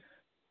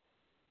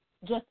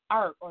just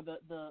art or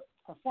the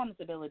performance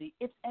ability.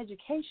 It's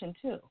education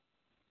too.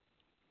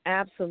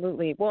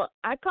 Absolutely. Well,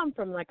 I come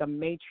from like a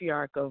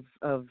matriarch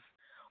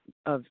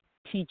of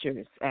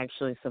teachers,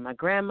 actually. So my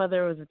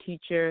grandmother was a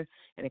teacher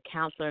and a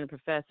counselor and a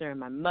professor, and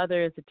my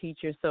mother is a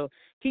teacher. So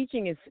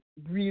teaching is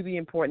really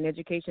important.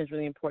 Education is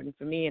really important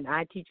for me, and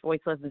I teach voice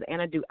lessons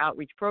and I do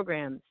outreach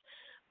programs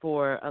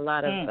for a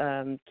lot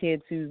of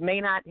kids who may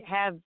not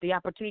have the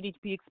opportunity to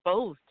be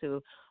exposed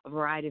to a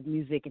variety of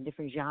music and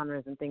different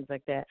genres and things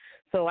like that.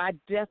 So I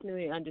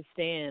definitely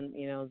understand,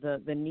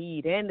 the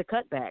need and the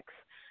cutbacks.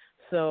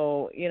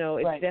 So,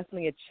 it's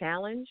definitely a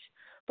challenge,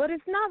 but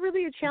it's not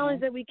really a challenge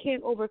that we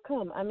can't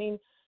overcome. I mean,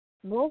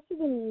 most of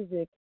the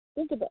music,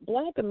 think about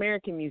Black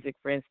American music,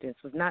 for instance,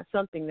 was not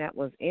something that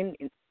was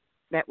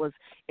that was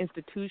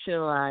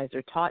institutionalized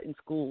or taught in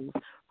schools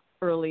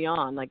early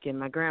on, like in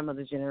my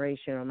grandmother's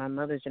generation or my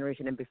mother's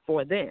generation and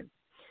before then.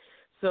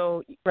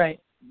 So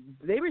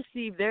they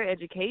received their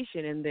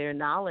education and their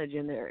knowledge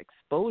and their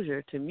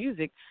exposure to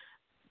music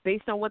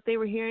based on what they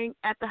were hearing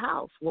at the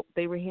house, what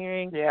they were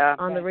hearing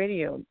on the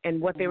radio, and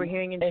what they were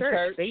hearing in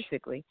church,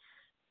 basically.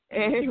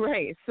 And,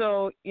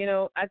 so,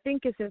 I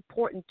think it's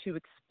important to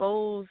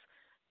expose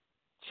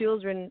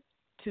children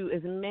to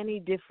as many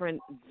different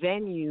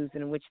venues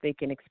in which they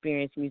can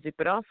experience music,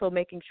 but also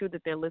making sure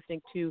that they're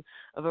listening to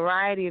a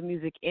variety of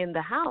music in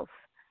the house.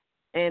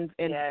 And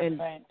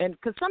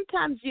because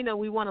sometimes,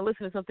 we want to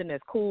listen to something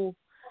that's cool,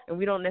 and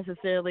we don't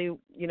necessarily,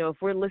 if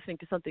we're listening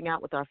to something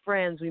out with our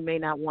friends, we may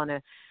not want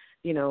to,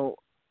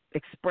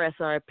 express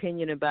our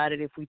opinion about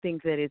it if we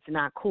think that it's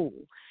not cool,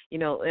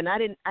 and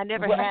I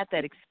never had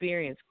that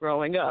experience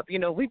growing up.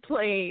 We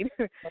played,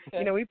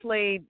 we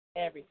played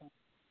everything,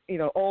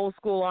 old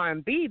school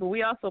R&B, but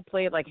we also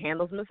played like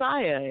Handel's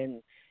Messiah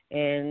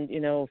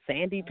and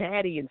Sandy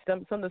Patty and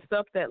some of the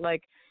stuff that I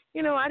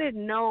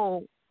didn't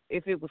know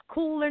if it was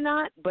cool or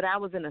not, but I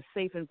was in a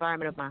safe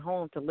environment of my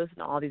home to listen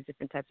to all these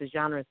different types of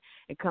genres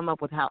and come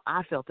up with how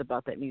I felt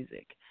about that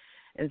music.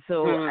 And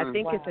so I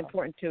think it's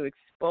important to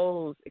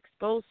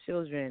expose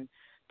children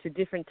to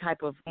different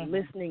type of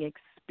listening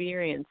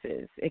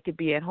experiences. It could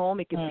be at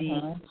home, it could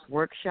be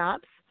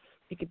workshops,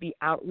 it could be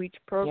outreach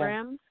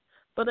programs.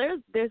 But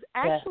there's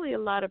actually a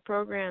lot of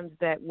programs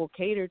that will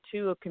cater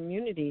to a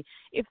community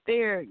if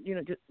they're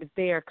if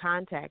they are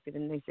contacted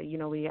and they say,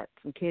 we got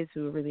some kids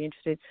who are really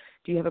interested.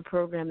 Do you have a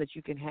program that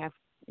you can have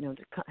to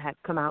have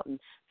come out and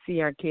see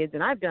our kids?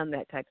 And I've done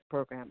that type of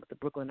program with the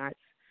Brooklyn Arts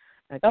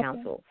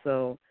Council.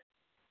 So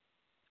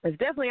it's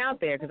definitely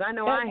out there because I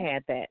know I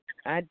had that.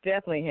 I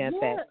definitely had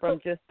that from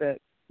just the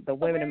the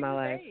women in my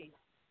life.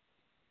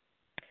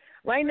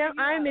 Right now,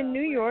 I'm in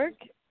New York.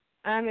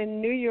 I'm in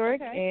New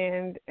York,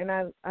 and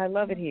I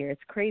love it here.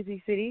 It's a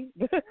crazy city,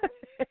 but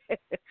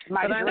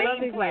I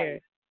love it here.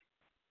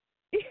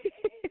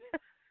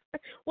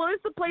 Well,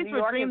 it's a place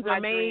where dreams are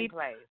made.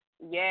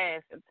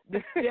 Yes.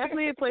 It's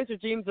definitely a place where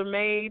dreams are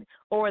made,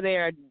 or they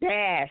are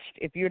dashed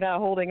if you're not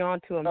holding on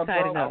to them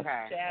tight enough.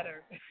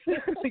 Shattered.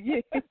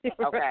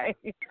 Right.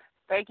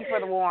 Thank you for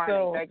the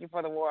warning. Thank you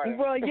for the warning.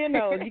 Well,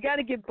 you got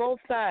to get both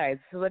sides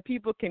so that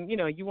people can,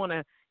 you want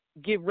to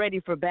get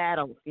ready for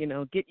battle.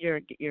 Get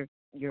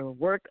your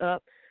work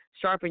up,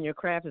 sharpen your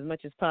craft as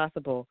much as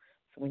possible.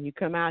 So when you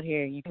come out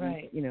here, you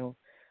can,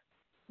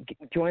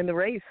 join the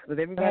race with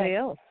everybody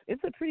else.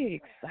 It's a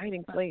pretty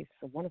exciting place.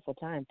 A wonderful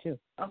time too.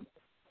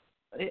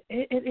 It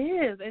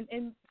is,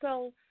 and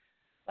so,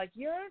 like,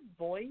 your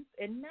voice,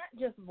 and not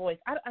just voice.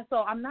 So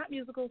I'm not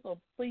musical, so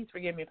please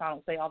forgive me if I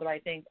don't say all the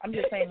right things. I'm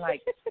just saying,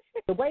 like,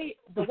 the way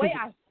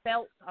I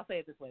felt. I'll say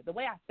it this way: the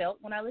way I felt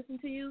when I listened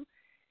to you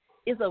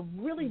is a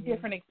really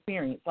different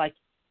experience. Like,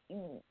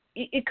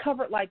 it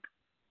covered like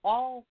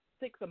all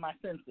 6 of my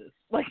senses.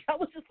 Like, I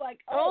was just like,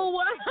 oh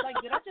wow. Like,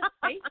 did I just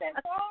taste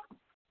that song?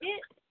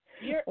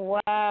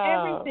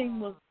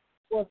 Everything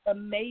was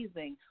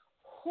amazing.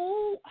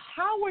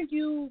 How were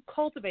you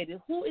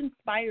cultivated? Who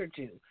inspired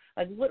you?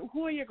 Like,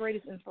 who are your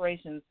greatest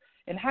inspirations?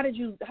 And how did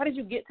you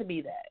get to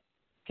be that?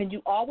 Can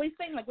you always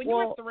sing? Like, when you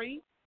were 3,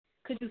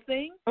 could you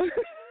sing?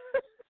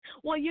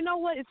 Well, you know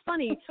what? It's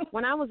funny.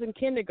 When I was in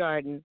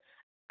kindergarten,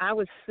 I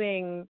would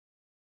sing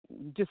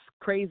just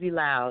crazy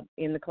loud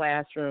in the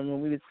classroom when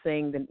we would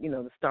sing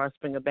the Star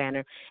Springer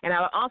Banner. And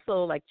I would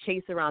also like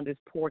chase around this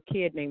poor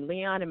kid named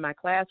Leon in my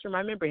classroom.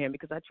 I remember him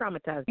because I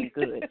traumatized him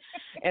good.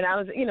 And I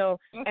was,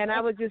 and I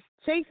would just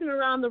chase him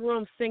around the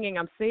room singing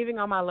 "I'm Saving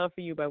All My Love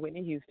for You" by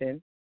Whitney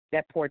Houston.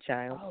 That poor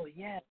child. Oh,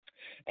 yeah.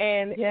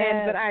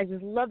 But I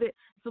just loved it.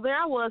 So there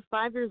I was,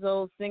 5 years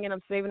old, singing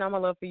 "I'm Saving All My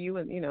Love for You"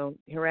 and,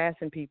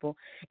 harassing people.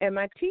 And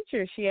my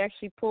teacher, she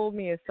actually pulled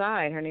me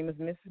aside. Her name was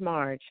Mrs.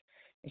 Marge.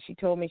 And she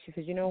told me, she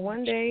said,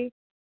 one day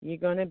you're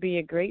going to be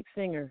a great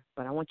singer,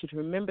 but I want you to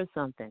remember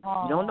something.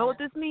 Aww. You don't know what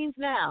this means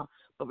now,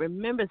 but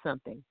remember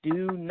something.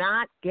 Do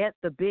not get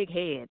the big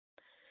head.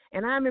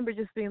 And I remember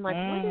just being like,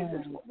 what is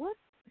this? What?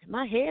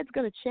 My head's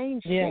going to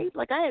change shape?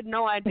 Like, I had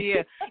no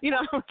idea.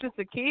 I was just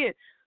a kid,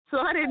 so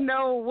I didn't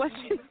know what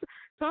she was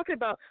talking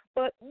about.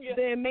 But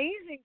the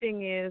amazing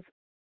thing is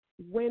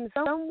when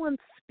someone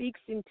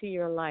speaks into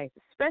your life,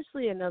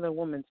 especially another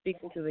woman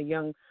speaks into the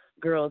young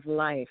girl's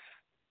life,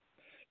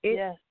 it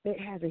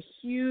has a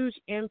huge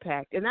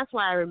impact. And that's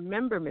why I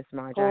remember Miss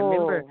Marge. I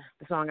remember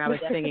the song I was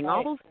singing,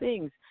 all those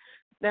things.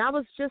 And I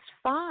was just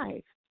 5.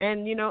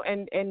 And,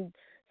 and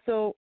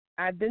so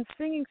I've been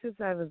singing since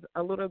I was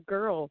a little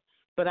girl,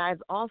 but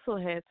I've also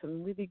had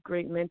some really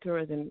great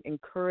mentors and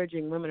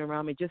encouraging women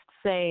around me just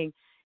saying,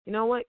 you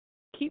know what,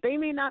 they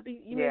may not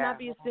be, may not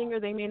be a singer,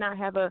 they may not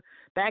have a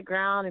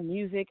background in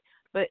music,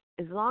 but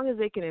as long as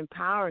they can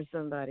empower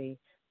somebody,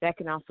 that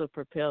can also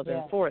propel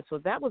them forward. So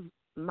that was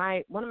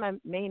one of my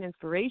main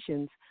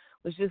inspirations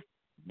was just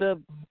the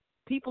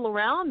people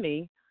around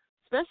me,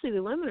 especially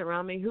the women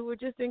around me, who were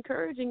just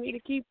encouraging me to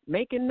keep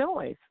making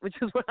noise, which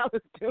is what I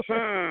was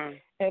doing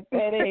at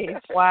that age.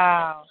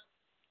 Wow.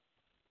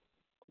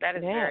 That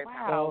is very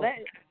wow.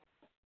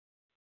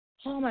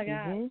 Oh my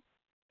God. Mm-hmm.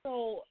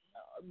 So,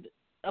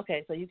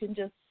 okay, so you can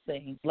just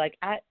sing. Like,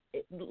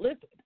 listen,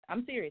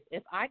 I'm serious.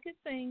 If I could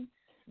sing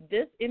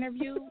this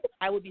interview,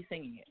 I would be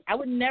singing it. I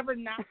would never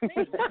not sing.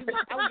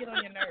 I would get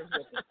on your nerves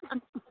with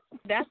it.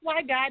 That's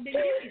why God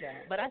didn't give me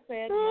that. But I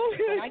said,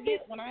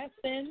 when I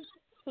ascend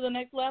to the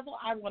next level,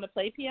 I want to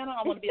play piano.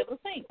 I want to be able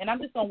to sing, and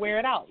I'm just gonna wear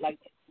it out. Like,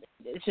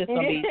 it's just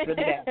gonna be really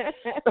bad.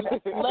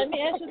 Let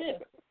me ask you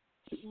this: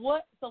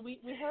 So we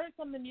heard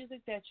some of the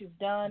music that you've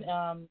done.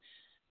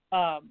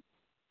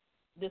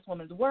 This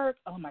woman's work.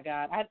 Oh my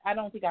God, I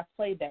don't think I've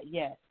played that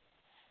yet,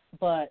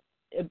 but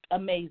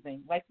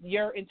amazing. Like,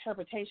 your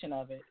interpretation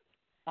of it.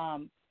 I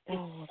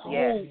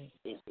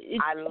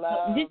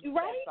love Did you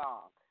write that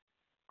song?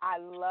 I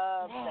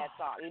love that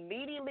song.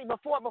 Immediately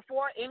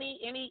before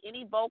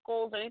any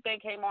vocals or anything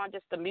came on,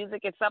 just the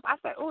music itself, I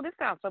said, "Oh, this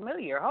sounds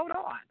familiar. Hold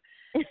on."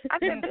 I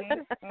said,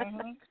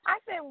 I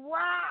said,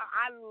 "Wow,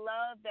 I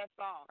love that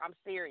song. I'm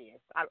serious.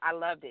 I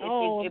loved it.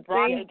 It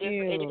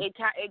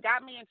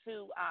got me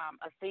into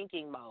a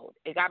thinking mode.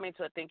 It got me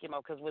into a thinking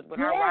mode because when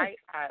I write,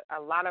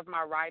 a lot of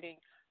my writing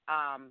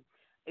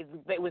is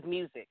with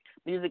music.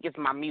 Music is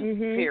my muse,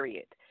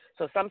 period.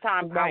 So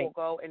sometimes I will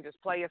go and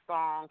just play a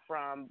song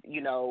from,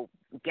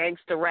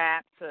 gangster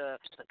rap to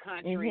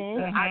country.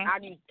 I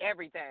use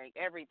everything.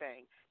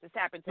 Just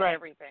tap into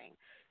everything.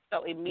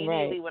 So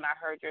immediately when I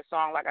heard your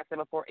song, like I said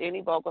before,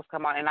 any vocals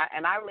come on, and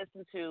I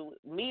listen to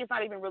me. It's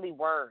not even really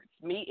words.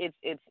 Me,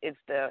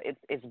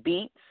 it's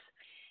beats,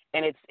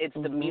 and it's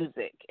the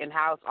music and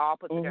how it's all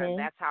put together.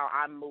 That's how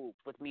I move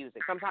with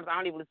music. Sometimes I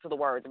don't even listen to the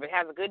words. If it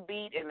has a good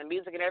beat and the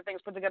music and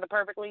everything's put together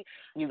perfectly,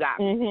 you got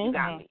me. You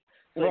got me.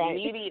 So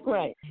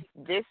immediately,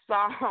 this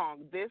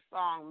song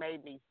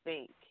made me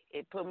think.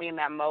 it put me in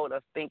that mode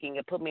of thinking.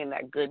 It put me in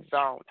that good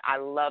zone. I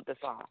love the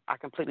song. I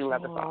completely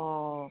love the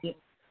song.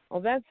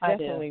 Well, that's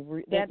definitely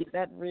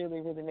that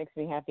really, really makes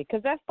me happy,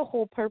 because that's the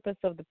whole purpose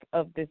of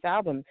this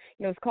album.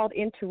 You know, it's called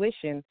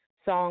Intuition: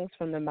 Songs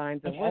from the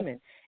Minds of Women,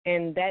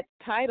 and that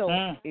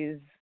title is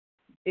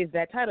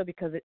that title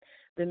because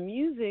the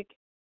music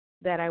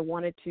that I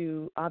wanted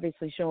to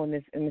obviously show in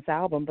this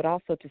album, but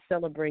also to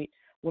celebrate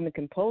women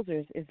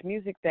composers, is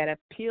music that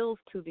appeals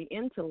to the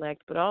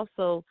intellect, but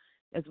also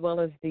as well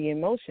as the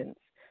emotions.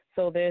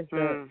 So there's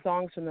the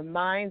songs from the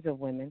minds of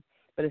women,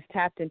 but it's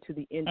tapped into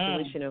the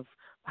intuition of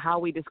how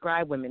we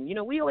describe women. You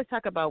know, we always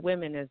talk about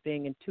women as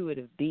being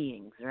intuitive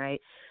beings,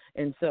 right?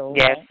 And so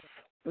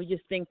we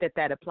just think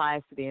that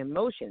applies to the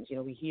emotions. You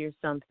know, we hear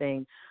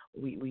something,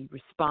 we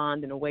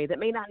respond in a way that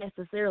may not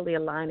necessarily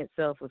align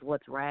itself with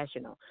what's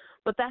rational.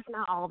 But that's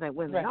not all that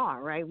women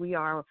are, right? We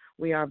are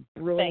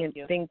brilliant,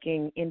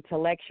 thinking,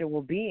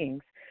 intellectual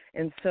beings.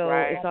 And so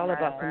it's all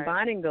about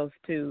combining those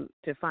two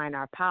to find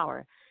our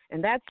power.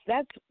 And that's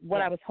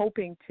what I was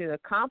hoping to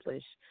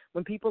accomplish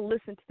when people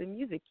listen to the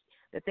music,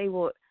 that they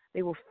will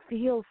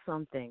feel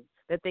something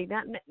that they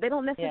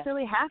don't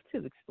necessarily have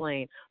to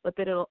explain, but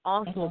that it'll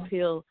also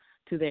appeal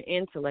to their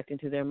intellect and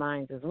to their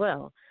minds as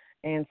well.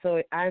 And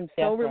so I'm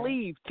so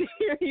relieved to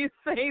hear you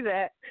say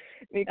that,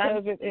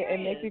 because it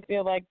makes me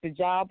feel like the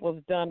job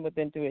was done with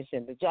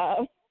Intuition. The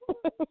job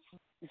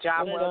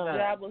well done.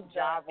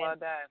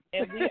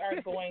 And we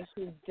are going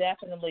to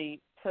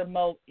definitely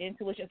promote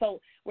Intuition. So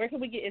where can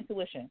we get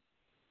Intuition?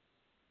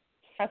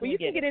 You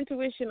can get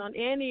Intuition on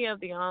any of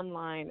the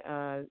online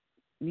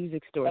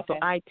music stores, so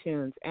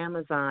iTunes,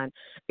 Amazon.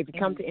 If you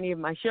come to any of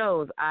my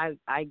shows, I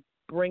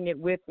bring it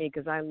with me,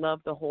 because I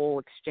love the whole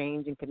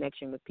exchange and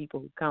connection with people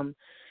who come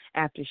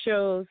after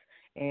shows.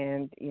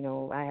 And, you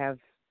know, I have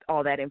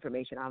all that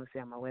information,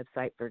 obviously, on my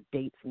website for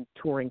dates and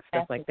touring,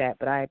 stuff like that.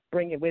 But I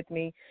bring it with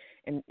me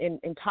and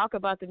talk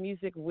about the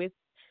music with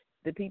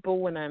the people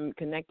when I'm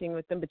connecting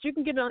with them. But you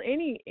can get it on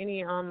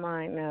any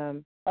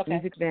online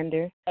music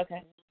vendor.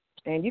 Okay.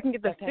 And you can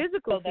get the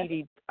physical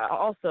CD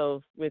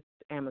also with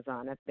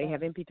Amazon. They have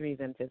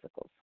MP3s and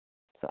physicals.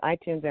 So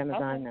iTunes,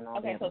 Amazon, and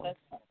all the other ones.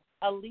 That's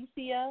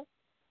Alicia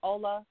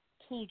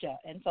Olatuja.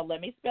 And so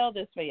let me spell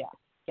this for y'all.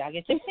 Y'all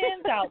get your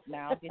pens out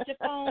now. Get your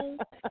phones.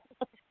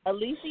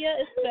 Alicia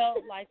is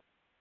spelled like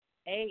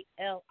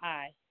Alicia.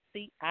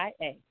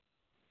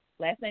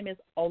 Last name is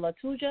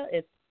Olatuja.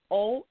 It's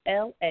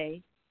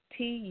Olatuja.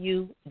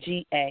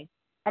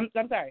 I'm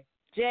sorry.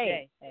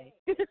 J.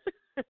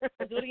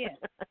 Let's do it again.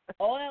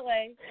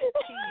 Olatuja.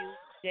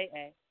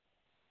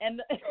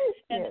 And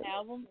the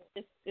album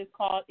is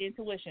called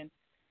Intuition.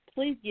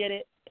 Please get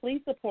it.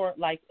 Please support.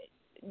 Like,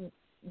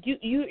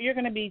 you're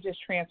going to be just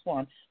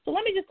transformed. So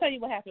let me just tell you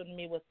what happened to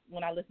me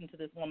when I listened to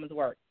this woman's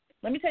work.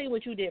 Let me tell you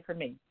what you did for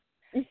me.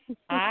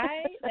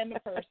 I am a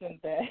person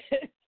that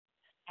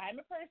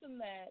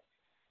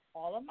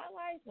all of my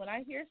life, when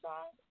I hear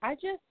songs, I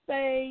just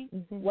say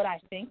what I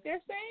think they're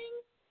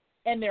saying,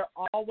 and they're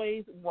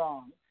always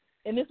wrong.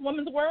 In this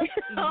woman's work,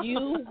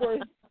 you were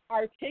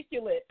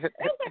articulate. And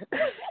I was like,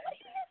 oh, is that what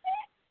he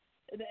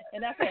had said?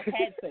 And that's what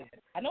had said.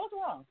 I know it's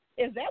wrong.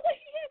 Is that what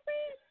he had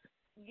said?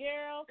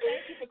 Girl,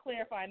 thank you for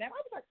clarifying that. I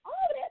was like,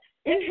 oh, that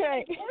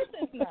makes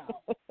sense now.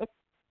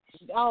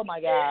 Oh my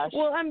gosh.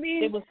 Well, I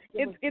mean,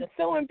 it's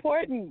so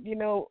important, you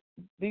know,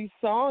 these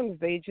songs,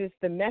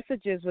 the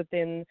messages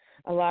within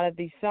a lot of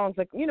these songs,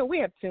 like, you know, we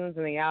have tunes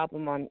in the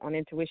album on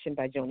Intuition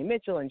by Joni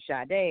Mitchell and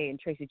Sade and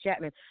Tracy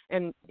Chapman,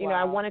 and, you know,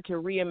 I wanted to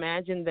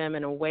reimagine them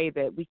in a way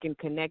that we can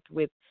connect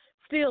with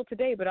still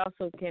today, but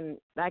also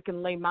I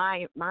can lay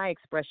my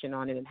expression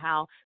on it and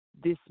how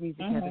this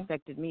music has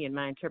affected me and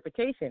my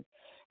interpretation.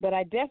 But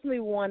I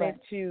definitely wanted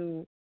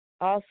to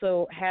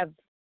also have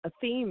a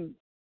theme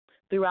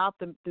throughout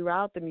the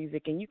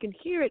music, and you can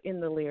hear it in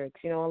the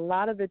lyrics. You know, a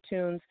lot of the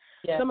tunes,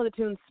 some of the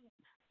tunes,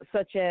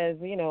 such as,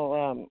 you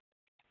know,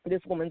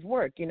 This Woman's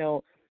Work, you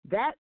know,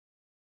 that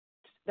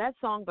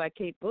song by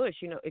Kate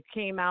Bush, you know, it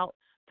came out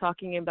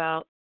talking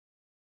about,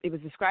 it was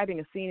describing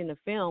a scene in a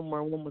film where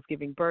a woman was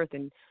giving birth,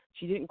 and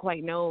she didn't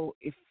quite know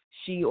if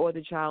she or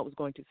the child was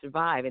going to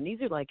survive. And these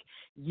are like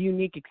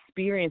unique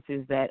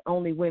experiences that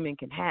only women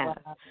can have,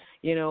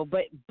 you know,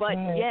 but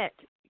yet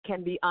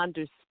can be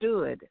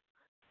understood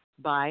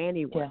by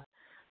anyone.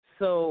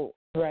 So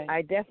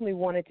I definitely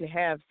wanted to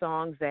have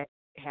songs that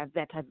have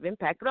that type of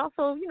impact. But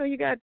also, you know, you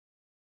got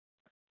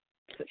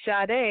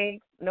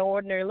Sade, No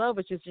Ordinary Love,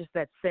 which is just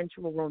that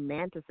sensual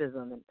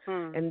romanticism,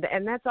 and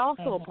that's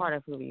also a part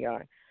of who we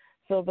are.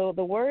 So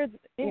the words,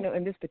 you know,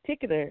 in this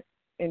particular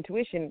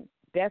Intuition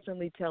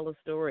definitely tell a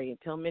story,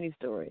 tell many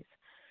stories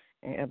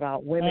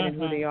about women and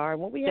who they are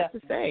and what we have to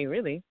say,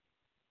 really.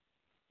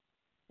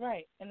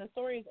 Right, and the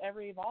story is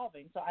ever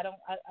evolving. So I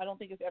don't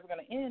think it's ever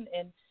going to end,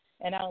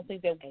 and I don't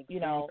think that you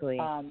know,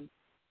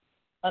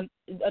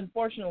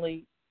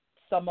 unfortunately,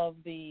 some of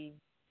the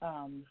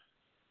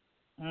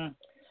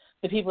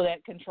people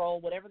that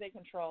control whatever they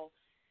control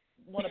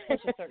want to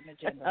push a certain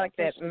agenda. I like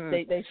that.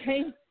 They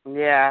change.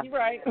 Yeah.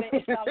 Right. I'm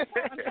trying to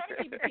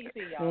keep it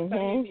PC, y'all. I'm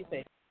trying to keep it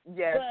PC.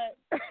 Yes.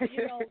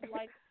 But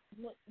like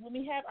when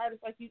we have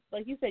artists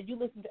like you said, you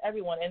listen to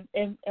everyone,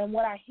 and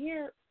what I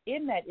hear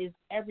in that is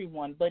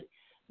everyone, but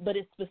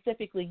it's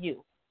specifically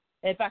you,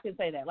 if I can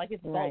say that, like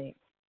it's both.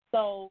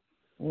 So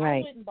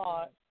I went and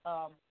bought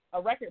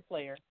a record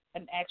player,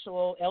 an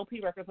actual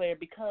LP record player,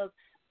 because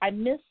I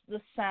miss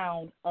the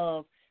sound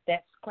of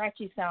that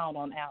scratchy sound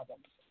on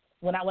albums.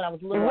 When I was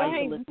little,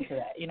 I used to listen to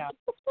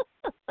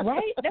that,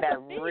 right? That's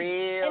that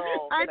real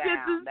sound. I did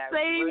the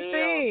same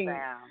thing.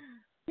 Sound.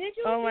 Did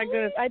you? Oh my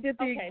goodness, I did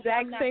the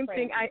exact same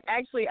thing.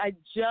 I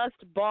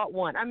just bought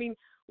one. I mean,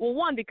 well,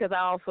 one because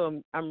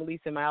I'm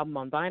releasing my album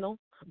on vinyl,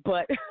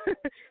 but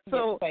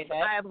so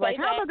I was like,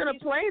 how am I going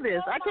to play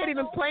this? I can't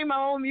even play my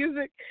own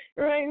music,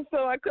 right? And so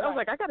I was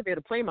like, I got to be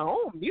able to play my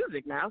own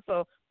music now.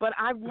 So, but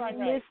I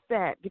missed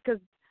that because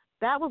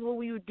that was what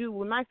we would do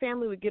when my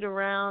family would get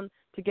around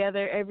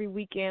together every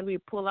weekend. We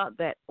would pull out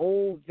that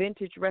old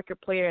vintage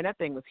record player, and that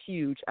thing was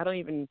huge.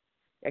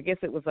 I guess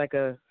it was like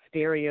a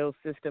stereo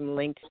system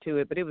linked to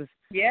it, but it was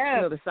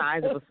the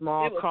size of a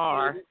small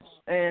car. Cute.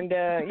 And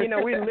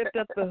we lift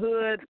up the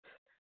hood.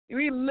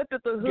 We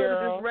lifted the hood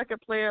of this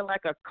record player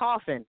like a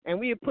coffin, and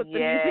we would put the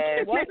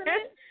music. Wasn't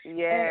it?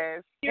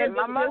 Yes. And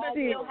my mother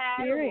still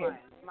has one.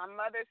 My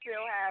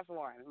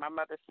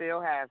mother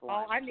still has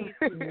one. Oh, I need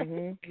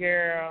to.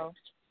 Girl.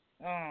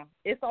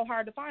 It's so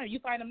hard to find them. You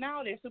find them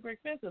now, they're super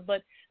expensive,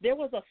 but there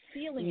was a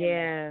feeling in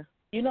it.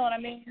 You know what I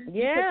mean?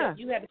 Yeah.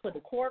 You had to put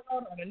the quarter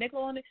on or the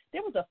nickel on it.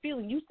 There was a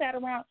feeling. You sat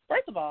around.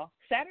 First of all,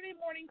 Saturday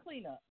morning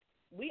cleanup.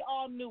 We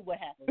all knew what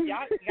happened.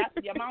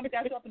 Your mom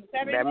got you up in the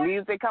Saturday that morning.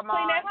 Music come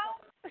clean on. That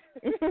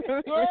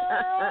house.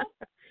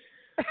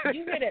 Girl,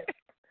 you hit it.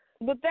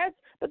 But that's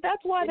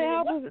why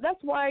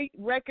that's why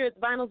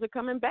vinyls are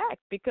coming back,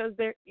 because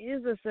there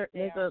is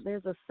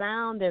there's a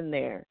sound in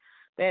there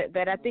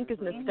that I think is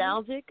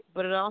nostalgic,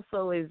 but it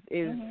also is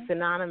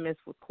synonymous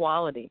with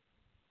quality.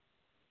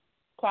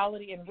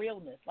 Quality and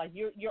realness. Like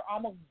you're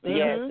almost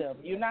there.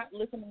 You're not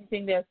listening to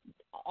anything that's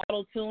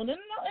auto-tuned, and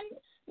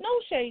no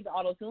shade to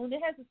auto-tuned.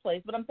 It has its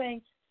place, but I'm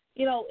saying,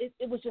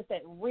 it was just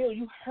that real.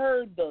 You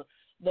heard the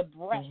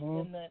breath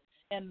and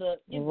the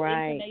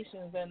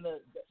intonations and the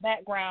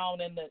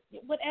background and the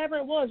whatever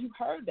it was. You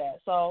heard that.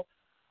 So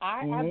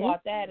I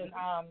bought that,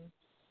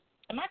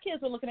 and my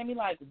kids were looking at me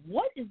like,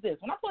 "What is this?"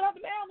 When I put out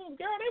the albums,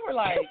 girl, they were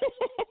like,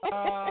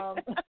 I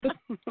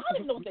don't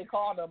even know what they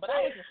called them, but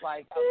I was just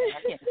like,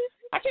 okay,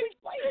 I can't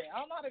explain it. I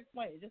don't know how to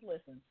explain it. Just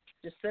listen.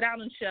 Just sit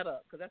down and shut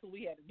up, because that's what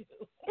we had to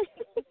do.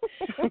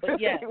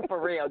 But yeah, for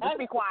real, just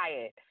be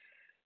quiet.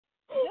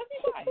 Just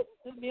be quiet.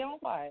 Just be on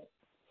quiet.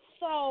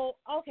 So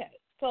okay,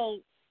 so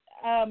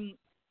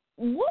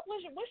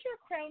what's your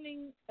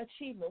crowning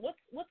achievement?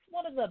 What's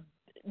one of the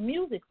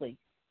musically?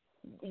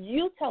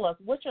 You tell us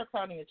what your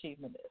crowning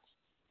achievement is.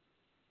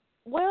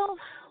 Well,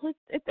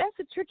 that's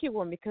a tricky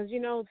one because,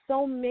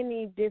 so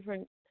many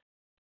different,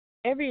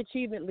 every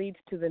achievement leads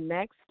to the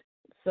next.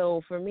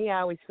 So for me,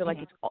 I always feel like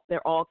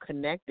they're all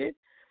connected.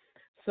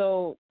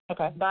 So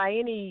by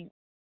any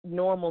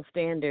normal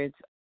standards,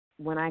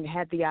 when I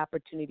had the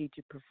opportunity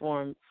to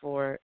perform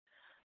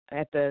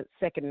at the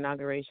second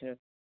inauguration of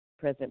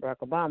President Barack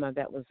Obama,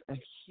 that was a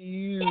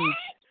huge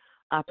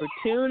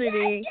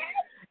opportunity.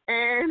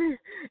 And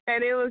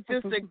it was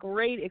just a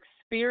great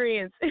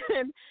experience,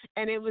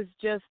 and it was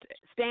just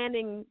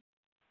standing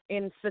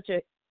in such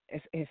a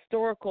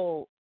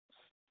historical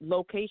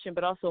location,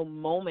 but also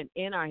moment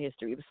in our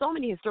history. So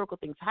many historical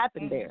things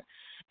happened there,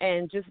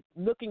 and just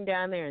looking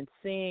down there and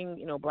seeing,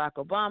 Barack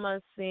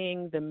Obama,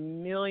 seeing the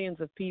millions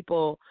of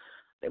people.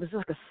 It was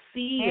like a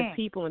sea of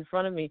people in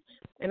front of me,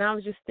 and I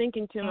was just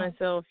thinking to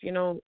myself,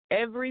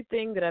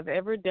 everything that I've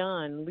ever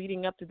done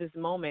leading up to this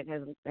moment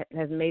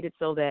has made it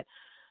so that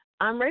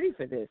I'm ready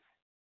for this.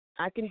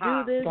 I can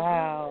do this.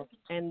 Wow.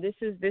 And this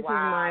is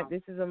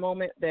a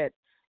moment that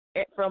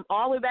from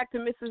all the way back to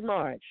Mrs.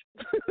 Marge,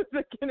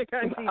 the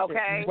kindergarten teacher.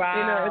 Okay.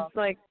 Wow. It's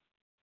like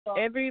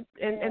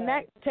and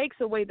that takes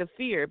away the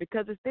fear,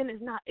 because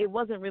it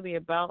wasn't really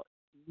about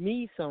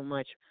me so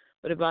much,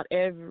 but about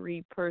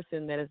every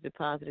person that has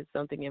deposited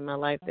something in my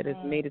life that has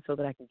made it so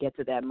that I can get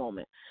to that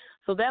moment.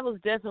 So that was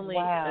definitely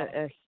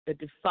a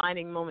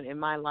defining moment in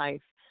my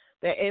life.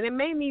 And it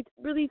made me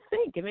really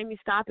think. It made me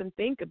stop and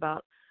think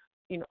about,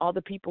 all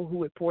the people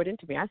who had poured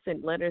into me. I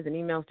sent letters and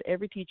emails to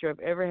every teacher I've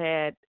ever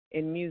had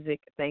in music,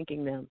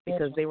 thanking them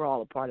because they were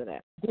all a part of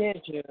that.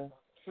 Did you?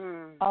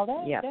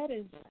 Oh,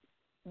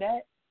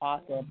 that's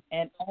awesome.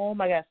 And oh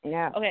my gosh.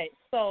 Yeah. Okay,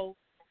 so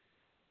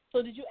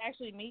did you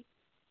actually meet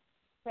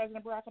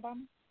President Barack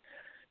Obama?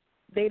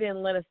 They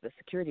didn't let us. The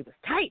security was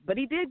tight, but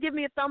he did give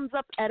me a thumbs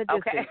up at a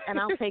distance, and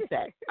I'll take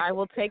that. I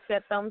will take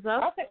that thumbs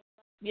up. Okay.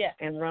 Yeah.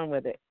 And run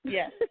with it.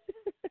 Yes.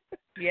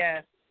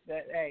 Yes.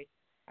 Hey,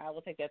 I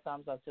will take that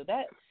thumbs up too.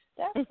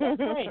 That's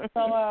great.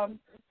 So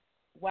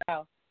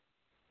wow.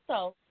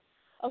 So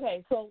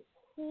okay, so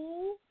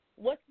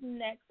what's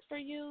next for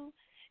you?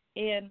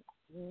 And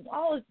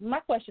my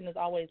question is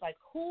always like,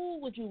 who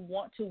would you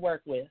want to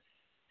work with?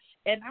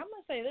 And I'm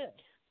gonna say this.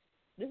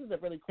 This is a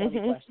really corny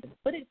question,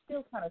 but it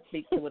still kind of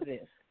speaks to what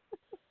it is.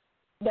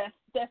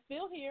 that's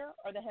still here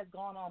or that has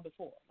gone on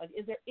before? Like,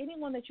 is there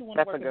anyone that you want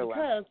to work with?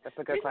 Because that's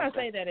a good the reason question.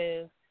 I say that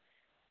is,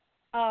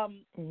 I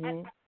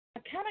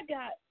kind of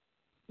got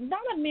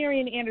not a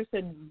Marian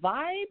Anderson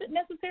vibe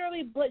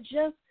necessarily, but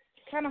just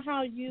kind of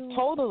how you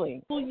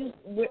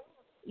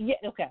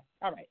okay,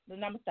 all right,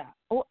 then I'm gonna stop.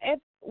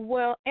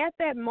 At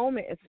that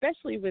moment,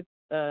 especially with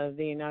the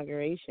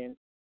inauguration,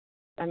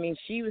 I mean,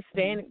 she was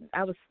standing.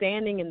 I was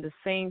standing in the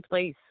same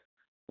place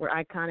where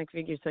iconic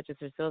figures such as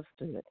herself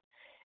stood,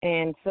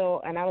 and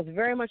I was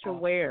very much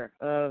aware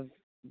of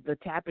the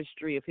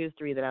tapestry of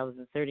history that I was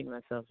inserting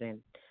myself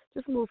in.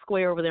 Just a little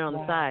square over there on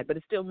the side, but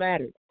it still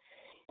mattered.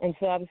 And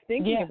so I was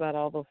thinking about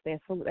all those things.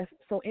 So that's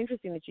so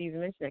interesting that you even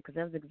mentioned that, because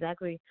that was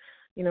exactly,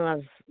 I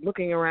was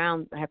looking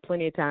around. I had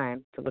plenty of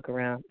time to look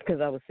around because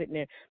I was sitting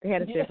there. They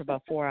had us there for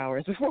about 4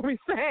 hours before we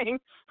sang,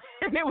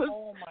 and it was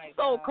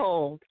so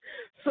cold.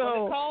 So,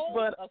 was it cold?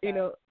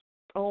 but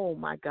oh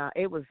my God,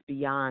 it was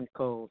beyond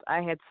cold.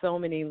 I had so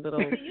many little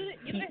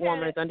heat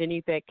warmers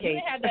underneath that cape.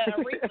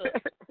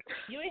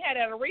 You ain't had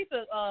that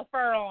Aretha.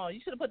 Fur on. You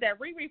should have put that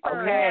Riri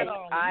fur hat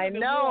on. I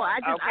know. I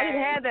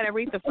didn't have that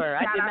Aretha fur.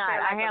 I did not.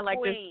 I had like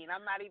this.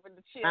 I'm not even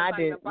the chill. I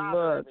did.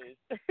 Look,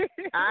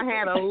 I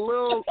had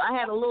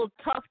a little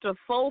tuft of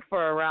faux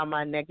fur around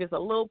my neck, just a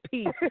little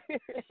piece.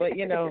 But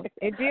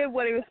it did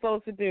what it was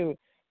supposed to do.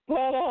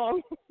 But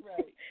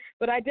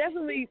but I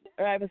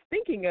was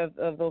thinking of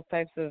those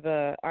types of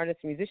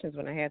artists and musicians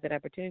when I had that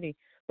opportunity.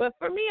 But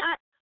for me,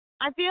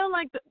 I feel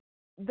like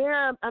there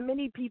are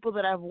many people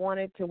that I've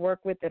wanted to work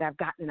with that I've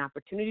gotten an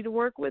opportunity to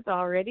work with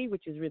already,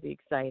 which is really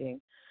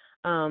exciting.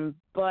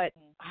 But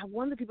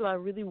one of the people I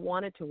really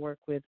wanted to work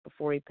with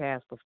before he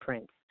passed was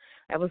Prince.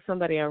 That was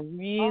somebody I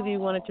really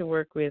wanted to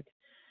work with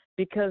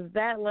because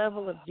that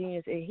level of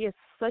genius, he has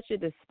such a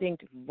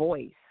distinct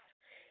voice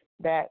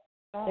that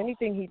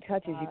anything he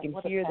touches, you can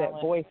hear that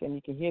voice and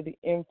you can hear the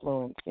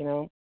influence, And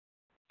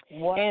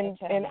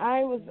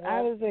I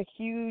was a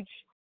huge,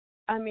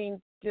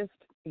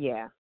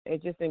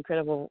 just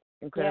incredible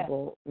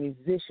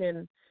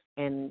musician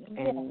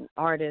and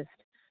artist.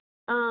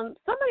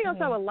 Somebody else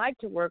I would like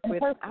to work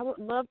with. I would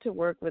love to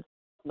work with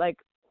like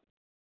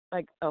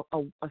a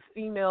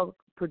female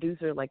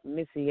producer like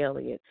Missy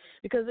Elliott,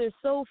 because there's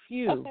so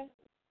few. Okay.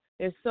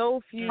 There's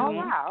so few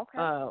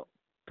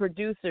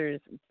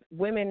producers,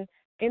 women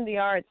in the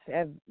arts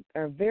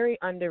are very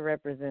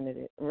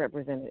underrepresented,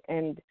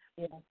 and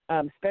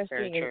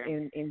especially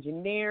in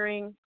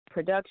engineering,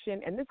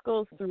 production, and this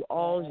goes through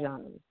all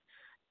genres.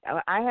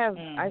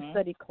 I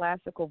studied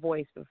classical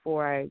voice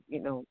before I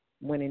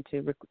went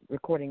into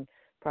recording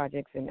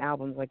projects and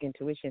albums like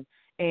Intuition,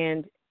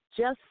 and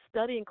just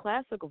studying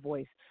classical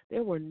voice,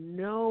 there were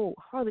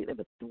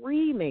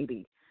 3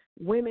 maybe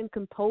women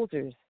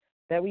composers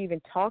that we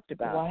even talked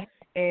about. What?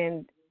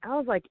 And I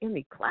was like, in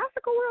the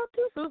classical world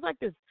too. So it was like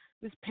this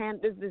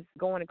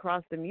going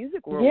across the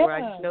music world where I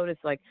just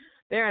noticed like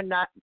there are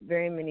not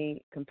very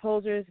many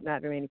composers,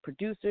 not very many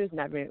producers,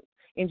 not very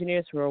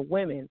engineers who are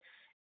women,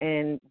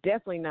 and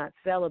definitely not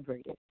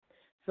celebrated.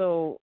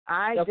 So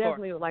I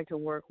definitely would like to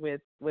work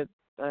with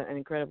an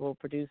incredible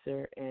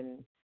producer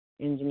and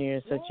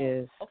engineer such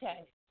as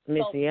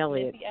Missy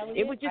Elliott.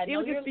 It would just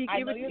speak. I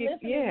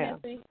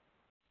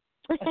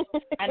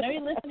know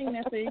you're listening,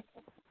 Missy.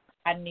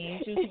 I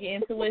need you to get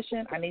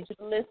intuition. I need you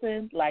to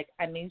listen. Like,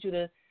 I need you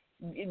to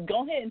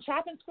go ahead and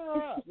chop and screw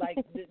her up. Like,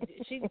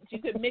 she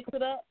could mix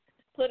it up,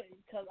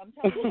 because I'm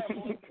telling you, her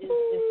voice is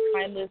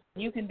timeless.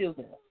 You can do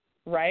this,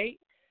 right?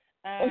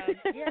 I think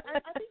you're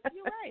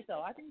right,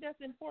 though. I think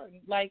that's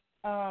important. Like,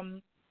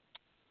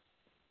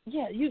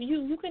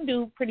 you can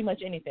do pretty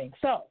much anything.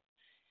 So,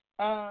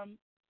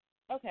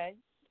 okay.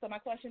 So my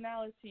question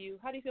now is to you: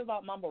 how do you feel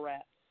about mumble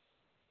rap?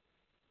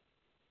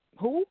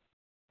 Who?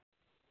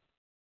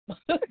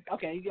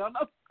 Okay, you don't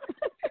know.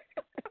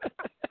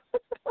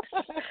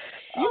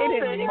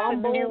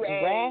 Mumble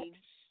rap.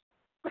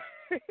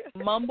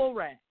 Mumble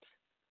rap.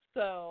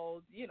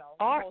 So the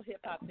whole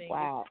hip hop thing.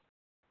 Wow.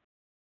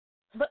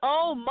 But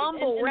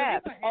mumble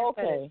rap.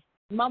 Okay.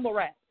 Mumble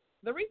rap.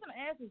 The reason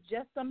I ask is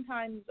just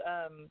sometimes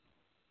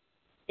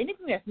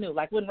anything that's new.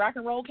 Like when rock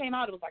and roll came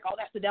out, it was like, oh,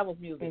 that's the devil's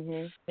music.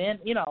 Mm-hmm. Then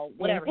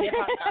whatever, hip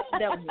hop, that's the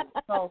devil's music.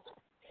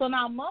 So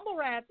now mumble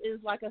rap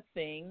is like a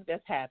thing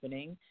that's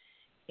happening,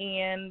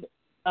 and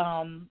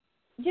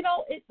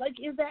it's like,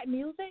 is that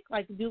music?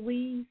 Like, do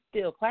we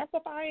still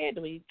classify it? How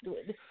do we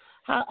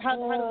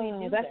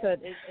do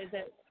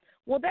that?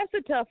 Well, that's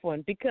a tough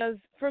one, because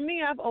for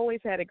me, I've always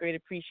had a great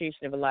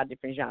appreciation of a lot of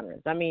different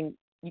genres. I mean,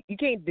 you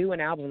can't do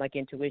an album like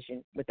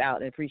Intuition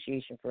without an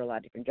appreciation for a lot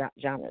of different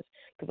genres,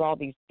 because all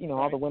these,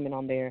 all the women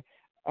on there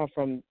are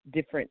from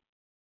different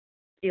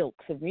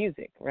ilks of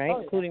music, right?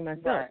 Including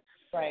myself.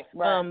 Right.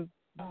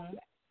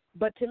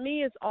 But to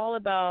me, it's all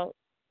about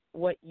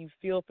what you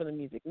feel for the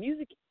music.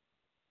 Music,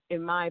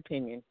 in my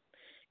opinion,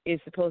 is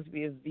supposed to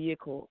be a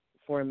vehicle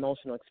for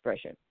emotional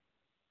expression.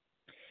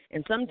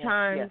 And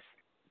sometimes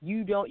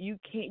you don't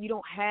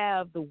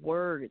have the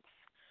words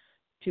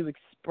to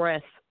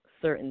express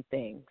certain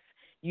things.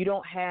 You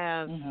don't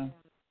have, and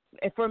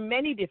for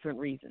many different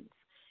reasons.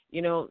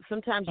 You know,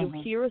 sometimes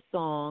you'll hear a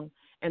song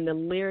and the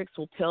lyrics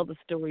will tell the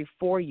story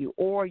for you,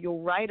 or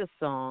you'll write a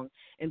song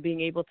and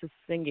being able to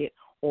sing it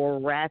or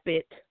rap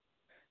it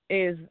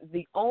is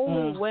the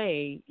only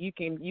way you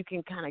can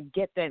kind of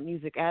get that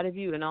music out of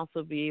you and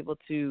also be able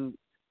to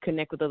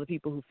connect with other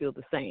people who feel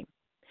the same.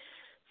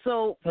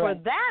 So for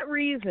that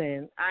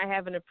reason, I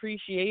have an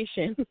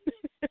appreciation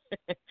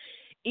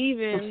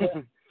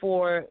even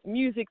for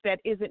music that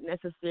isn't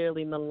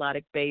necessarily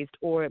melodic based,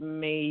 or it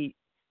may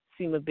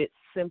seem a bit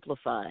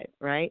simplified,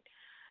 right?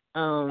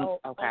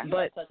 Okay.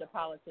 But such a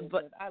politician.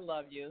 But I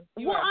love you.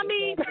 You know what I'm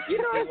saying?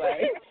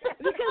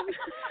 Because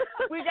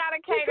we gotta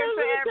cater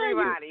to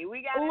everybody.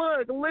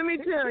 Look, let me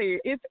tell you,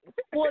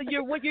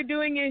 what you're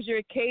doing is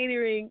you're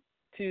catering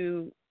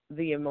to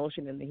the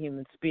emotion and the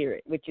human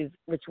spirit, which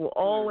will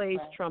always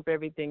trump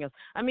everything else.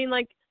 I mean,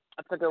 like,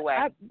 that's a good way.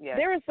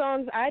 There are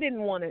songs I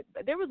didn't want to.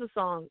 There was a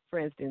song, for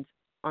instance,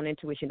 on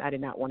Intuition I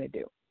did not want to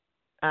do.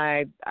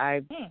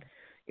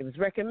 It was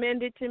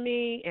recommended to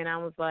me, and I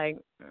was like,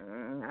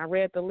 I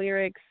read the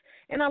lyrics,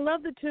 and I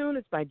love the tune.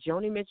 It's by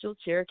Joni Mitchell,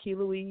 Cherokee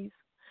Louise.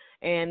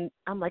 And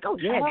I'm like, oh,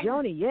 yeah,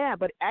 Joni, yeah.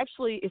 But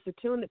actually, it's a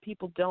tune that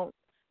people don't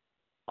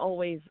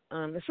always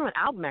it's from an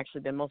album,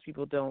 actually, that most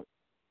people don't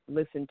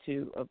listen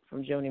to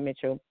from Joni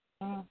Mitchell.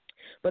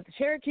 But the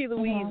Cherokee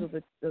Louise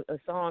was a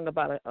song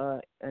about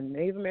a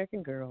Native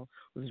American girl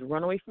who's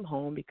run away from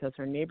home because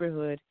her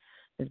neighborhood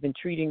has been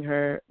treating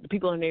her, the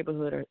people in her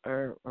neighborhood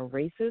are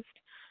racist,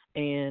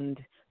 and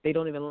they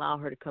don't even allow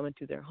her to come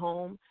into their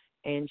home.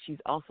 And she's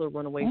also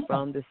run away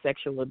from the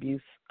sexual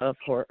abuse of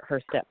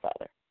her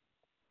stepfather.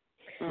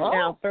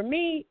 Now, for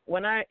me,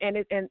 and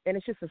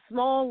it's just a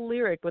small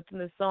lyric within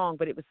the song,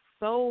 but it was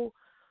so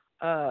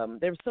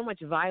there was so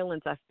much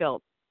violence I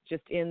felt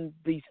just in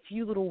these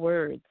few little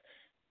words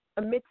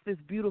amidst this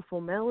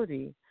beautiful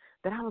melody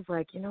that I was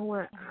like, you know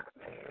what?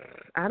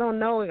 I don't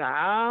know if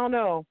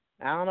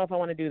I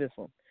want to do this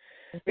one.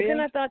 But then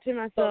I thought to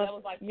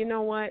myself, you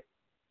know what?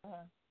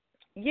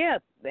 Yeah,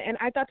 and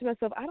I thought to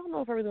myself, I don't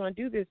know if I really want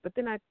to do this. But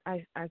then I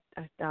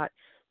thought,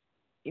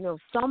 you know,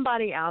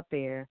 somebody out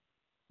there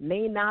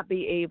may not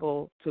be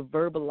able to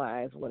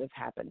verbalize what has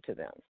happened to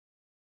them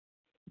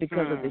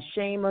because of the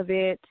shame of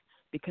it,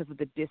 because of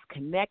the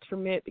disconnect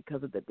from it,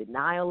 because of the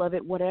denial of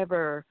it,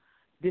 whatever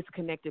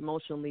disconnect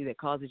emotionally that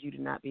causes you to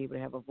not be able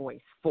to have a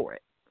voice for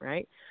it,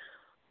 right?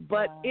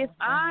 But if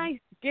I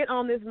get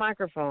on this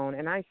microphone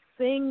and I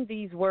sing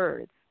these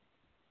words,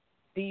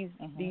 these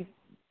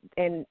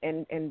and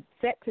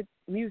set to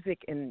music,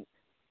 and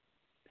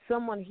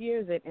someone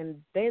hears it, and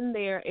then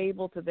they are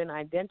able to then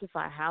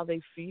identify how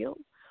they feel,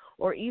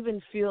 or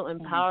even feel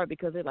empowered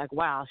because they're like,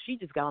 wow, she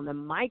just got on the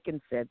mic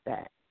and said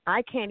that.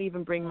 I can't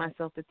even bring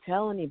myself to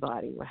tell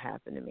anybody what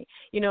happened to me.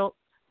 You know,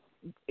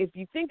 if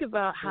you think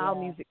about how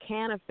music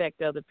can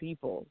affect other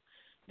people,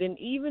 then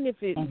even if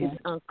it is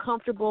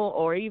uncomfortable,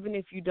 or even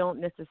if you don't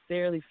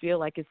necessarily feel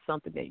like it's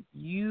something that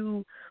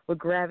you would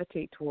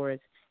gravitate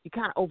towards, you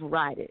kind of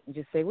override it and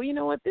just say, well, you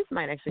know what, this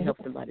might actually help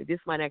somebody. This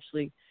might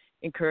actually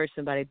encourage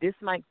somebody. This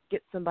might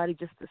get somebody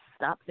just to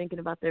stop thinking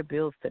about their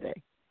bills today.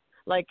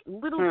 Like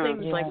little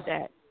things like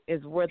that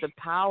is where the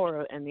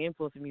power and the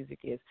influence of music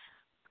is.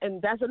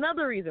 And that's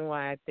another reason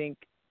why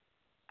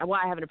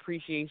I have an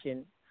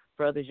appreciation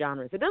for other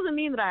genres. It doesn't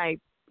mean that I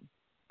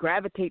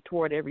gravitate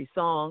toward every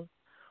song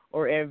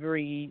or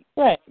every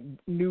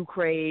new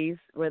craze,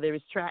 whether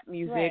it's trap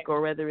music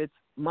or whether it's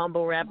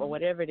mumble rap or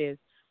whatever it is.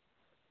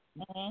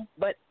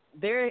 But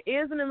there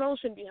is an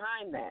emotion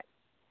behind that.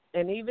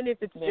 And even if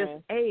it's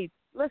just, hey,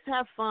 let's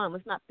have fun.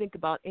 Let's not think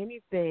about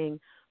anything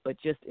but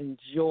just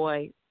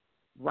enjoy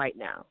right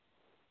now.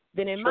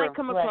 Then it might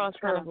come across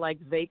kind of like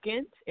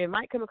vacant. It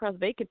might come across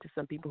vacant to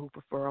some people who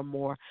prefer a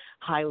more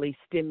highly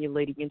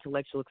stimulating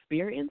intellectual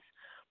experience.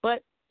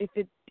 But if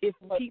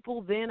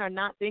people then are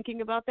not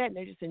thinking about that and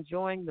they're just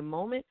enjoying the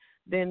moment,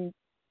 then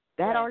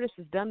that artist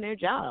has done their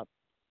job.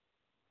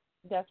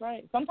 That's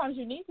right. Sometimes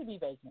you need to be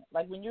vacant.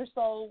 Like when you're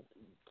so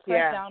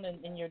pressed down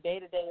in your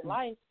day-to-day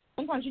life,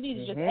 sometimes you need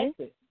to just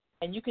exit.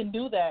 And you can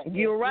do that.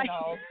 You're right.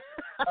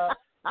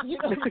 You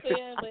know what I'm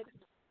saying? But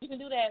you can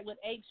do that with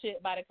Ape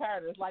Shit by the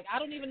Carters. Like, I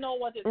don't even know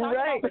what they're talking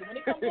about, but when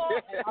it comes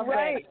on, I'm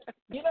ready.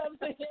 You know what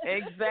I'm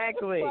saying?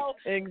 Exactly.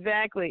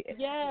 Exactly.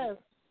 Yes.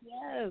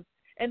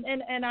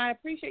 And I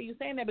appreciate you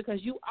saying that, because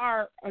you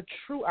are a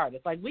true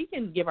artist. Like, we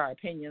can give our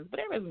opinions,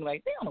 but everybody's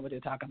like, they don't know what they're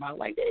talking about.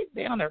 Like,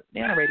 they're on the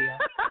radio.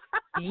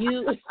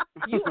 You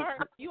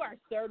are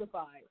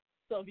certified.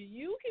 So if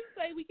you can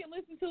say we can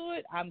listen to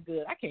it, I'm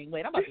good. I can't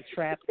wait. I'm about to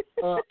trap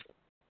up.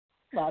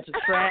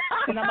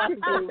 And I'm about to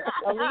do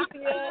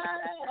Alicia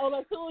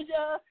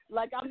Olatuja,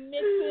 like I'm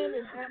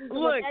mixing and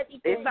look,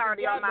 everything. It's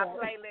already on my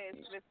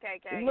playlist, Miss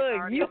KK.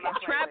 Look, you can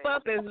trap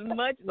up as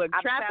much.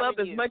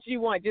 As much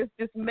you want.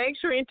 Just make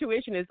sure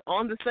Intuition is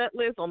on the set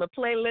list, on the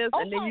playlist,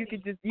 and then you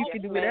can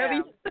do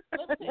whatever.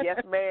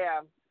 Yes,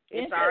 ma'am.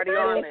 It's already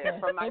on there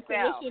for myself.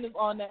 Intuition is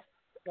on that.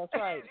 That's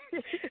right.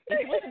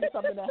 Intuition is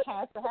something that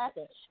has to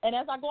happen. And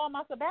as I go on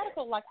my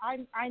sabbatical, like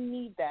I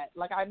need that.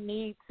 Like I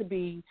need to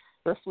be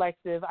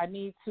reflective. I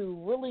need to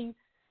really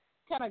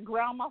kind of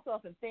ground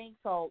myself and think.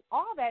 So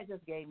all that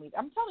just gave me,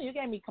 I'm telling you, it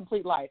gave me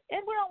complete life.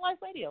 And we're on Life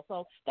Radio,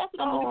 so that's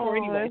what I'm looking for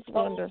anyway. That's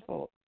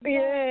wonderful.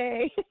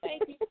 Yay.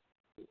 Thank you.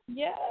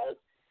 Yes.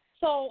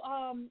 So,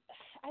 I'm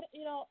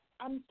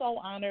so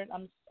honored.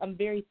 I'm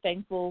very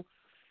thankful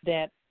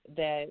that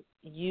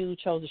you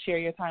chose to share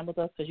your time with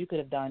us, because you could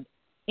have done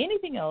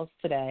anything else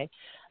today.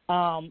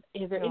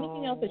 Is there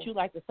anything else that you'd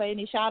like to say?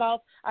 Any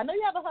shout-outs? I know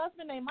you have a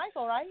husband named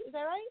Michael, right? Is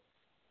that right?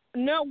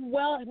 No,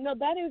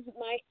 that is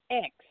my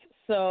ex.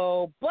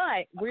 So,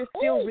 but we're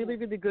still really,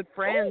 really good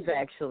friends,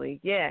 actually.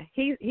 Yeah,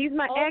 he's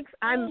my ex.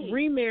 I'm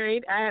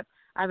remarried. I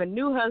have a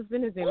new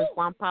husband. His name is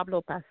Juan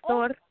Pablo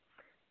Pastor.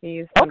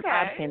 He's from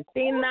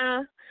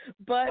Argentina.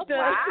 But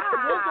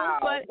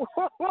but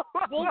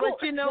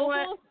you know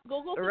what?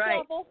 Google right.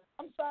 Trouble.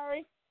 I'm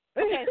sorry.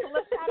 Okay, so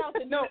let's shout out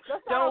the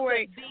don't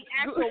worry. The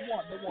actual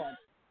one, the one.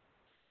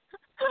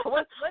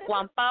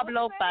 Juan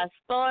Pablo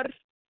Pastor.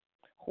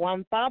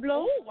 Juan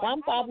Pablo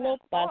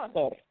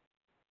Pastor.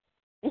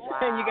 Wow.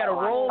 And you gotta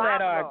roll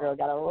that R, girl.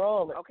 Gotta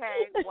roll it.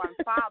 Okay, Juan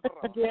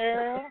Pablo.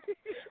 Girl.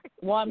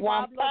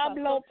 Juan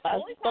Pablo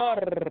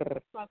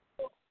Pastor.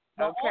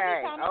 The only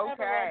time I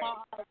ever roll my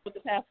R with the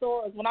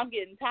pastor is when I'm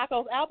getting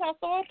tacos al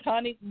pastor.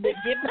 Honey, give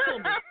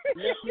them to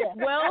me. Yeah.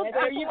 Well,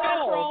 there you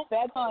go.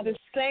 That's the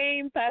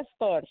same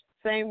pastor.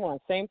 Same one.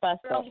 Same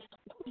pastor.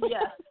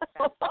 Yeah.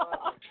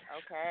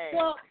 Okay.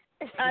 Well,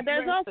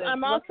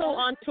 I'm also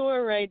on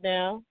tour right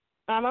now.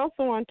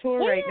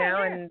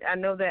 And I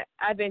know that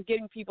I've been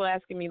getting people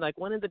asking me, like,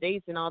 when are the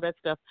dates and all that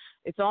stuff.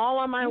 It's all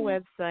on my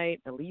website,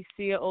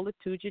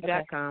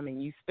 AliciaOlatuja.com,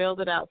 and you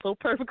spelled it out so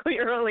perfectly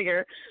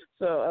earlier.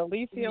 So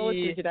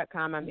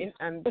AliciaOlatuja.com.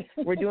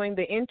 We're doing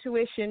the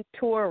Intuition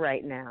Tour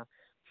right now.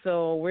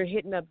 So we're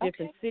hitting up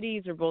different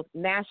cities. We're both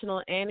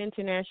national and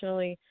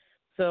internationally.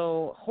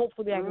 So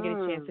hopefully I can get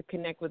a chance to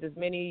connect with as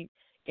many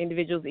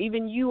individuals,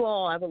 even you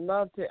all. I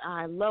love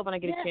when I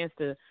get a chance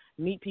to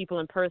meet people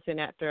in person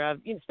after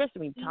especially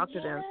when you talk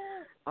to them,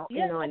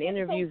 in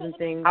interviews and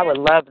things. I would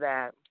love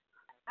that.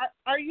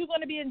 Are you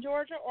going to be in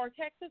Georgia or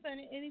Texas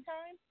any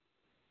time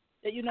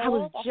that you know? I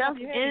was just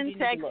in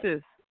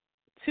Texas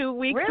 2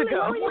 weeks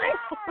ago.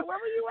 Where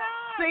were you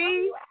at?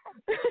 See?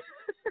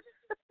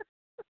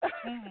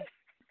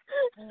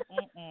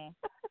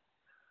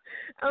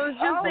 I was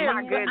just there.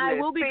 I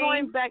will be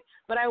going back,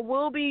 but I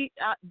will be.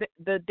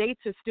 The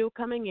dates are still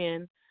coming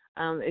in.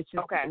 It's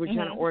just we're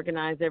trying to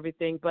organize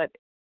everything, but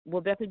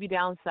we'll definitely be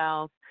down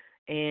south.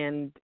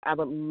 And I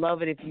would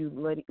love it if you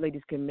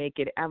ladies can make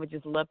it. I would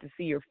just love to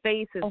see your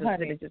faces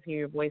instead of just hear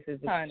your voices.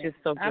 It's just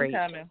so great.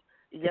 I'm coming.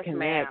 Yes,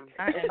 ma'am.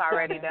 It's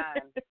already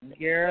done.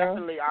 Girl.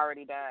 Definitely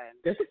already done.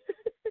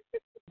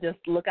 Just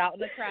look out in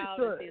the crowd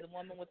and see the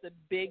woman with the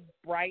big,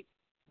 bright,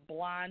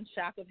 blonde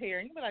shock of hair,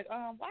 and you'll be like,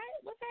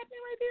 what's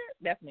happening right there?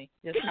 That's me.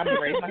 I'm gonna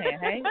raise my hand.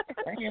 Hey,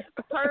 right here.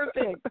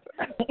 Perfect.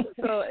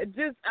 So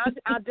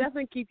I'll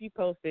definitely keep you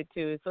posted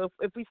too. So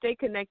if we stay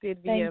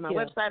connected via my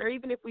website, or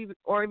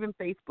even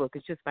Facebook,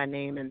 it's just my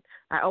name, and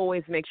I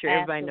always make sure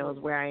everybody knows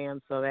where I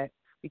am so that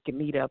we can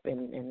meet up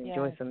and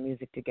enjoy some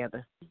music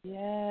together.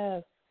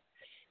 Yes.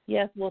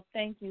 Yes. Well,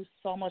 thank you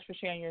so much for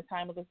sharing your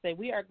time with us today.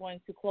 We are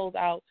going to close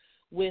out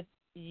with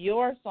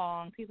your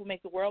song, "People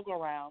Make the World Go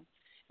Round."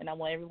 And I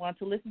want everyone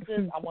to listen to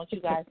this. I want you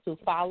guys to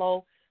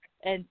follow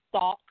and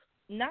stalk,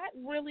 not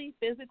really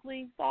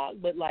physically stalk,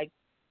 but like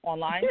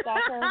online stalk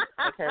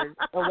her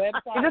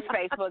website. Just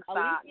Facebook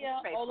stalk.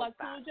 Alicia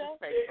Olatuja.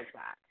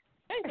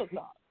 Facebook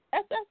stalk.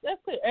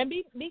 That's clear. And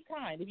be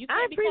kind. If you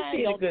can't be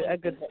kind, don't do it. A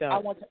good stalk. I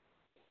want to.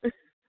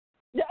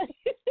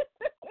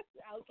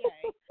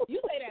 Okay,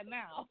 you say that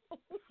now.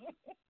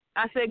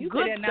 I said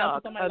good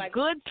stalk.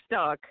 Good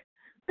stalk.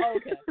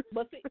 Okay,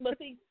 but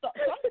see, some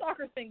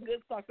stalkers think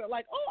good stalkers are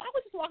like, I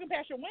was just walking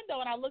past your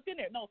window and I looked in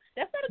there. No,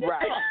 that's not a good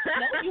stalk.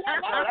 No, you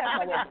want that's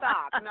not a good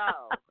stalk.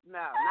 No,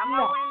 not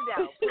my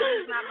window.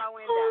 Please, not my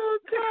window. Oh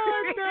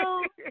God,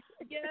 no.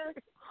 Yes.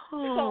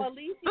 So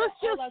Alicia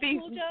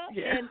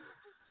Olatuja and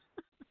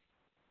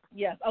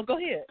yes. Oh, go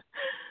ahead.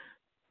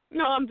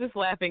 No, I'm just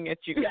laughing at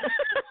you. Yeah.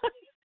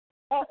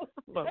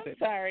 I'm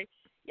sorry.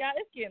 Yeah,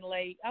 it's getting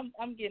late. I'm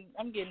getting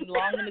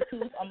long in the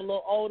tooth. I'm a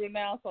little older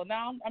now, so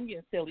now I'm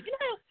getting silly. You know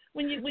how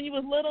when you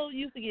was little, you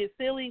used to get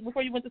silly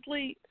before you went to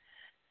sleep?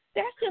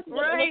 That's just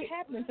what's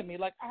happening to me.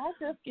 Like, I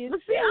just get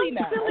silly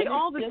now. I'm silly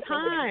all the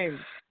time.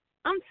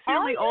 I'm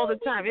silly all the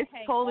time. It's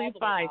totally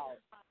fine.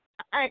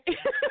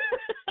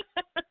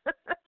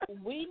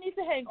 We need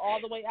to hang all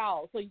the way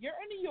out. So you're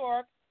in New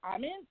York.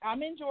 I'm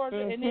in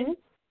Georgia, and then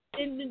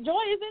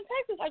Joy is in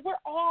Texas. Like, we're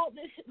all.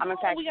 I'm in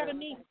Texas. We gotta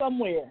meet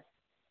somewhere.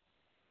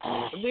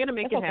 We're gonna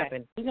make it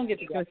happen. We're gonna get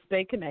together. We're gonna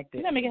stay connected.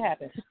 We're gonna make it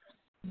happen.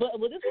 But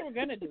this is what we're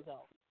gonna do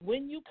though.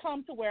 When you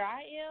come to where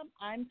I am,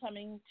 I'm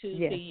coming to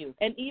see you.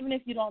 And even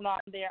if you don't know I'm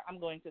there, I'm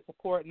going to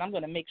support, and I'm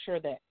going to make sure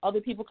that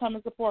other people come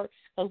and support,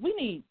 because we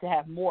need to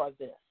have more of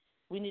this.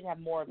 We need to have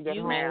more of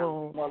you,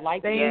 more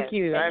like Thank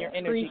you. I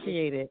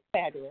appreciate it.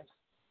 Fabulous.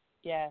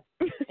 Yes.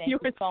 Thank you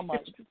so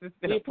much.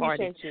 We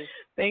appreciate you.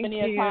 Thank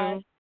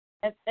you.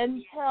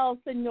 And tell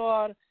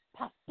Senor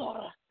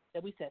Pastor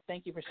that we said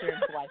thank you for sharing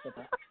his life with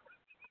us.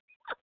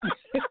 I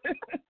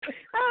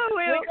will.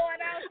 We're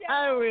going out, y'all.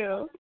 I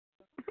will.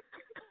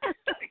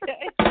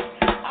 Okay.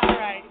 All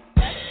right.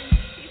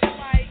 Peace and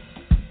light.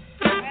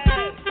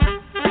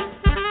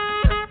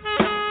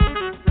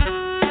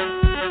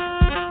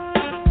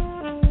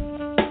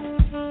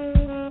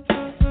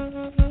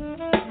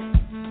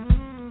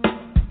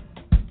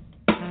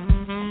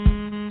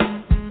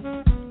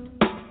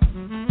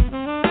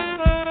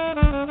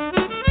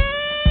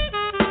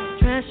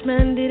 Trash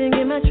man didn't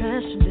get my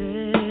trash today.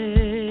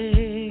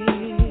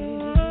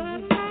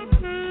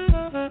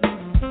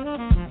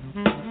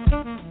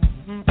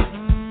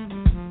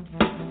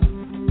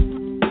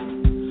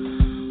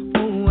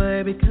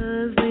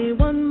 Because they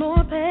want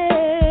more pay.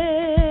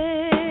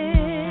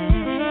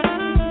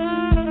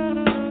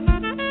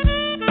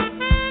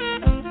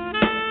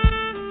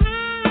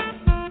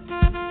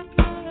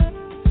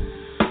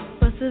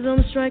 Buses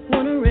on strike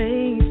wanna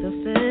raise the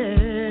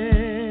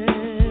fare,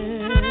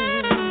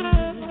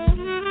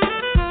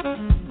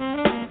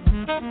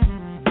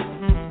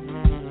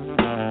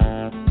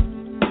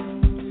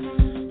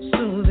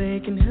 so they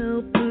can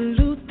help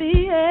pollute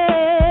the air.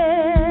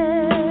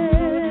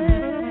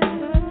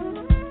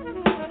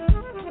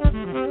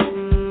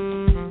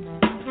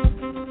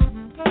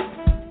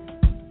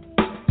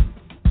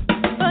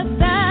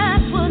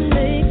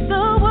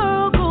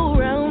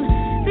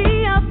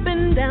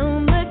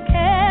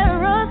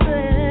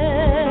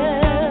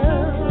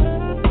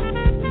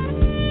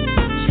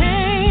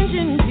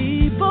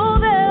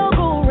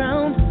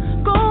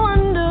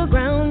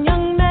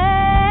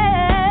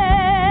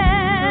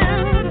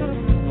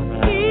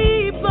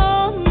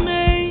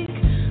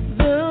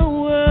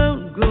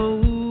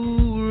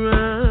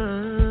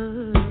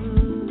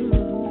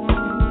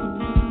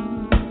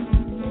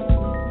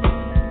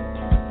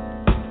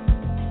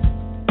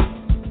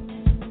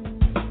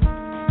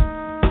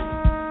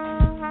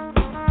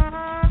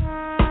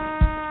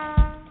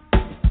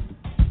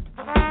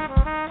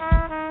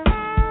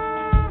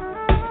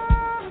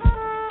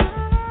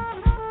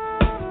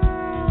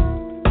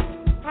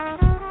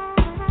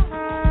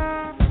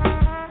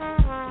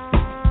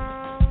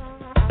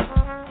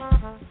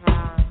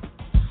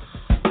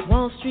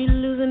 Wall Street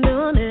losing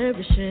on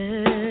every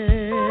share.